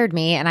inspired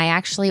me, and I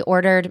actually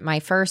ordered my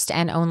first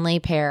and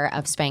only pair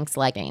of Spanx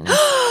leggings.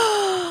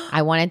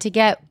 I wanted to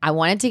get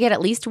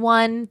at least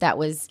one that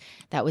was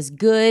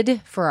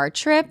good for our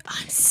trip.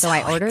 So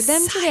I ordered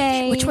them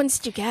today. Which ones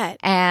did you get?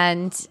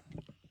 And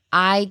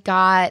I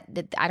got,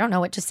 I don't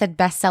know, it just said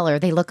bestseller.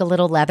 They look a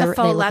little leather. The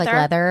faux they look leather? like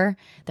leather.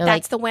 They're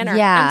That's like, the winner.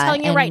 Yeah, I'm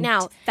telling you right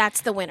now,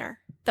 that's the winner.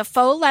 The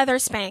faux leather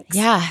Spanx.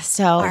 Yeah.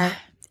 So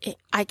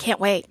I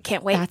can't wait.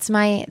 Can't wait. that's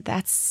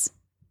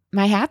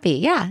my happy.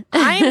 Yeah.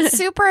 I'm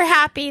super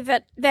happy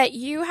that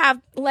you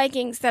have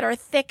leggings that are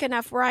thick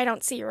enough where I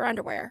don't see your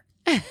underwear.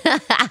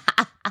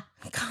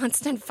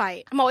 Constant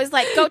fight. I'm always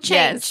like, go change.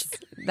 Yes.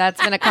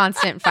 That's been a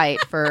constant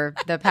fight for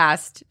the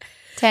past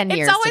 10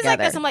 years It's always together.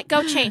 like this. I'm like,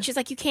 go change. She's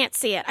like, you can't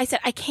see it. I said,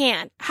 I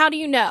can. How do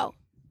you know?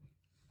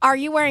 Are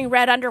you wearing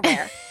red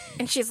underwear?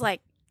 And she's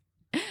like,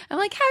 I'm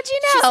like, how'd you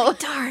she's know? like,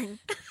 darn.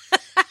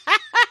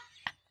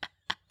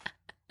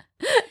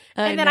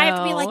 And then I have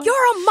to be like, you're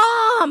a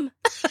mom.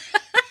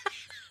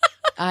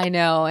 I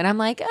know. And I'm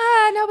like,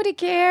 nobody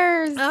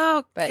cares.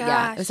 Oh, But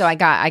gosh. yeah, so I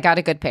got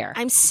a good pair.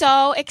 I'm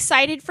so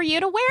excited for you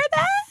to wear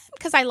them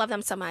because I love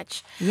them so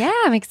much. Yeah,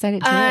 I'm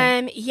excited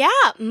too. Yeah,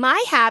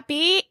 my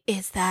happy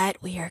is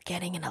that we are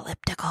getting an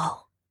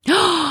elliptical.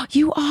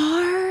 You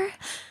are?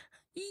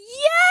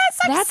 Yes,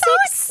 I'm That's so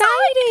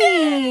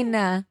exciting.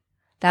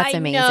 That's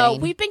amazing. I know.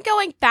 We've been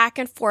going back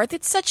and forth.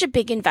 It's such a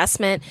big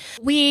investment.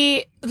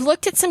 We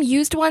looked at some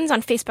used ones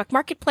on Facebook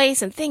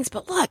Marketplace and things,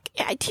 but look,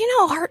 do you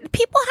know,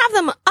 people have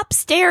them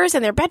upstairs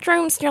in their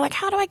bedrooms, and you're like,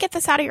 how do I get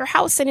this out of your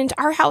house and into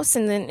our house?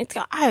 And then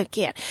I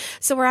can't.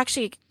 So we're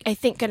actually, I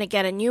think, going to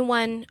get a new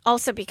one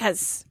also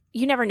because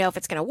you never know if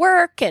it's going to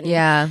work. And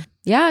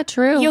yeah,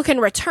 true. you can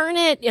return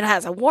it. It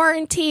has a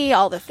warranty,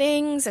 all the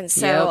things. And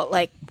so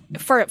like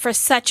for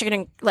such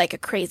a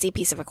crazy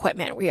piece of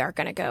equipment, we are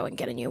going to go and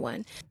get a new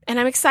one. And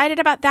I'm excited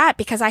about that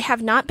because I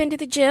have not been to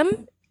the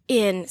gym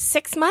in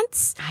 6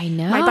 months. I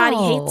know. My body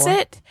hates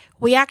it.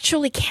 We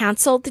actually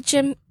canceled the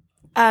gym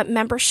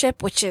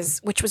membership, which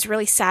was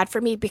really sad for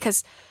me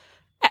because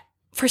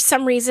for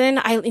some reason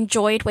I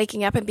enjoyed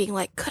waking up and being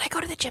like, could I go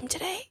to the gym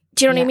today?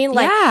 Do you know what I mean?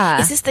 Like,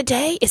 is this the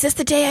day? Is this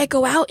the day I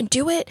go out and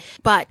do it?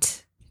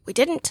 But we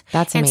didn't.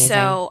 That's amazing.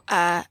 And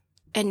so,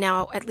 and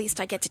now at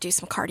least I get to do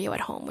some cardio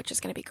at home, which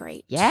is going to be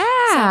great. Yeah,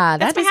 So, that's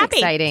that my is happy.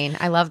 exciting.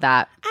 I love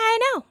that. I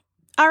know.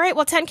 All right.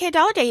 Well, 10K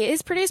Dollar Day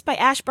is produced by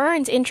Ash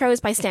Burns. Intro is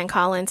by Stan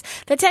Collins.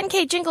 The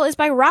 10K jingle is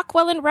by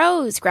Rockwell and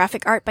Rose.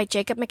 Graphic art by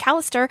Jacob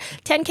McAllister.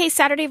 10K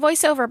Saturday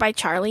voiceover by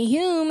Charlie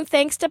Hume.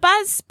 Thanks to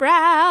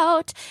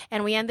Buzzsprout.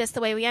 And we end this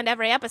the way we end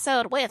every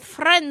episode with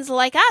friends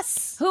like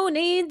us. Who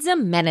needs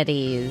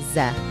amenities?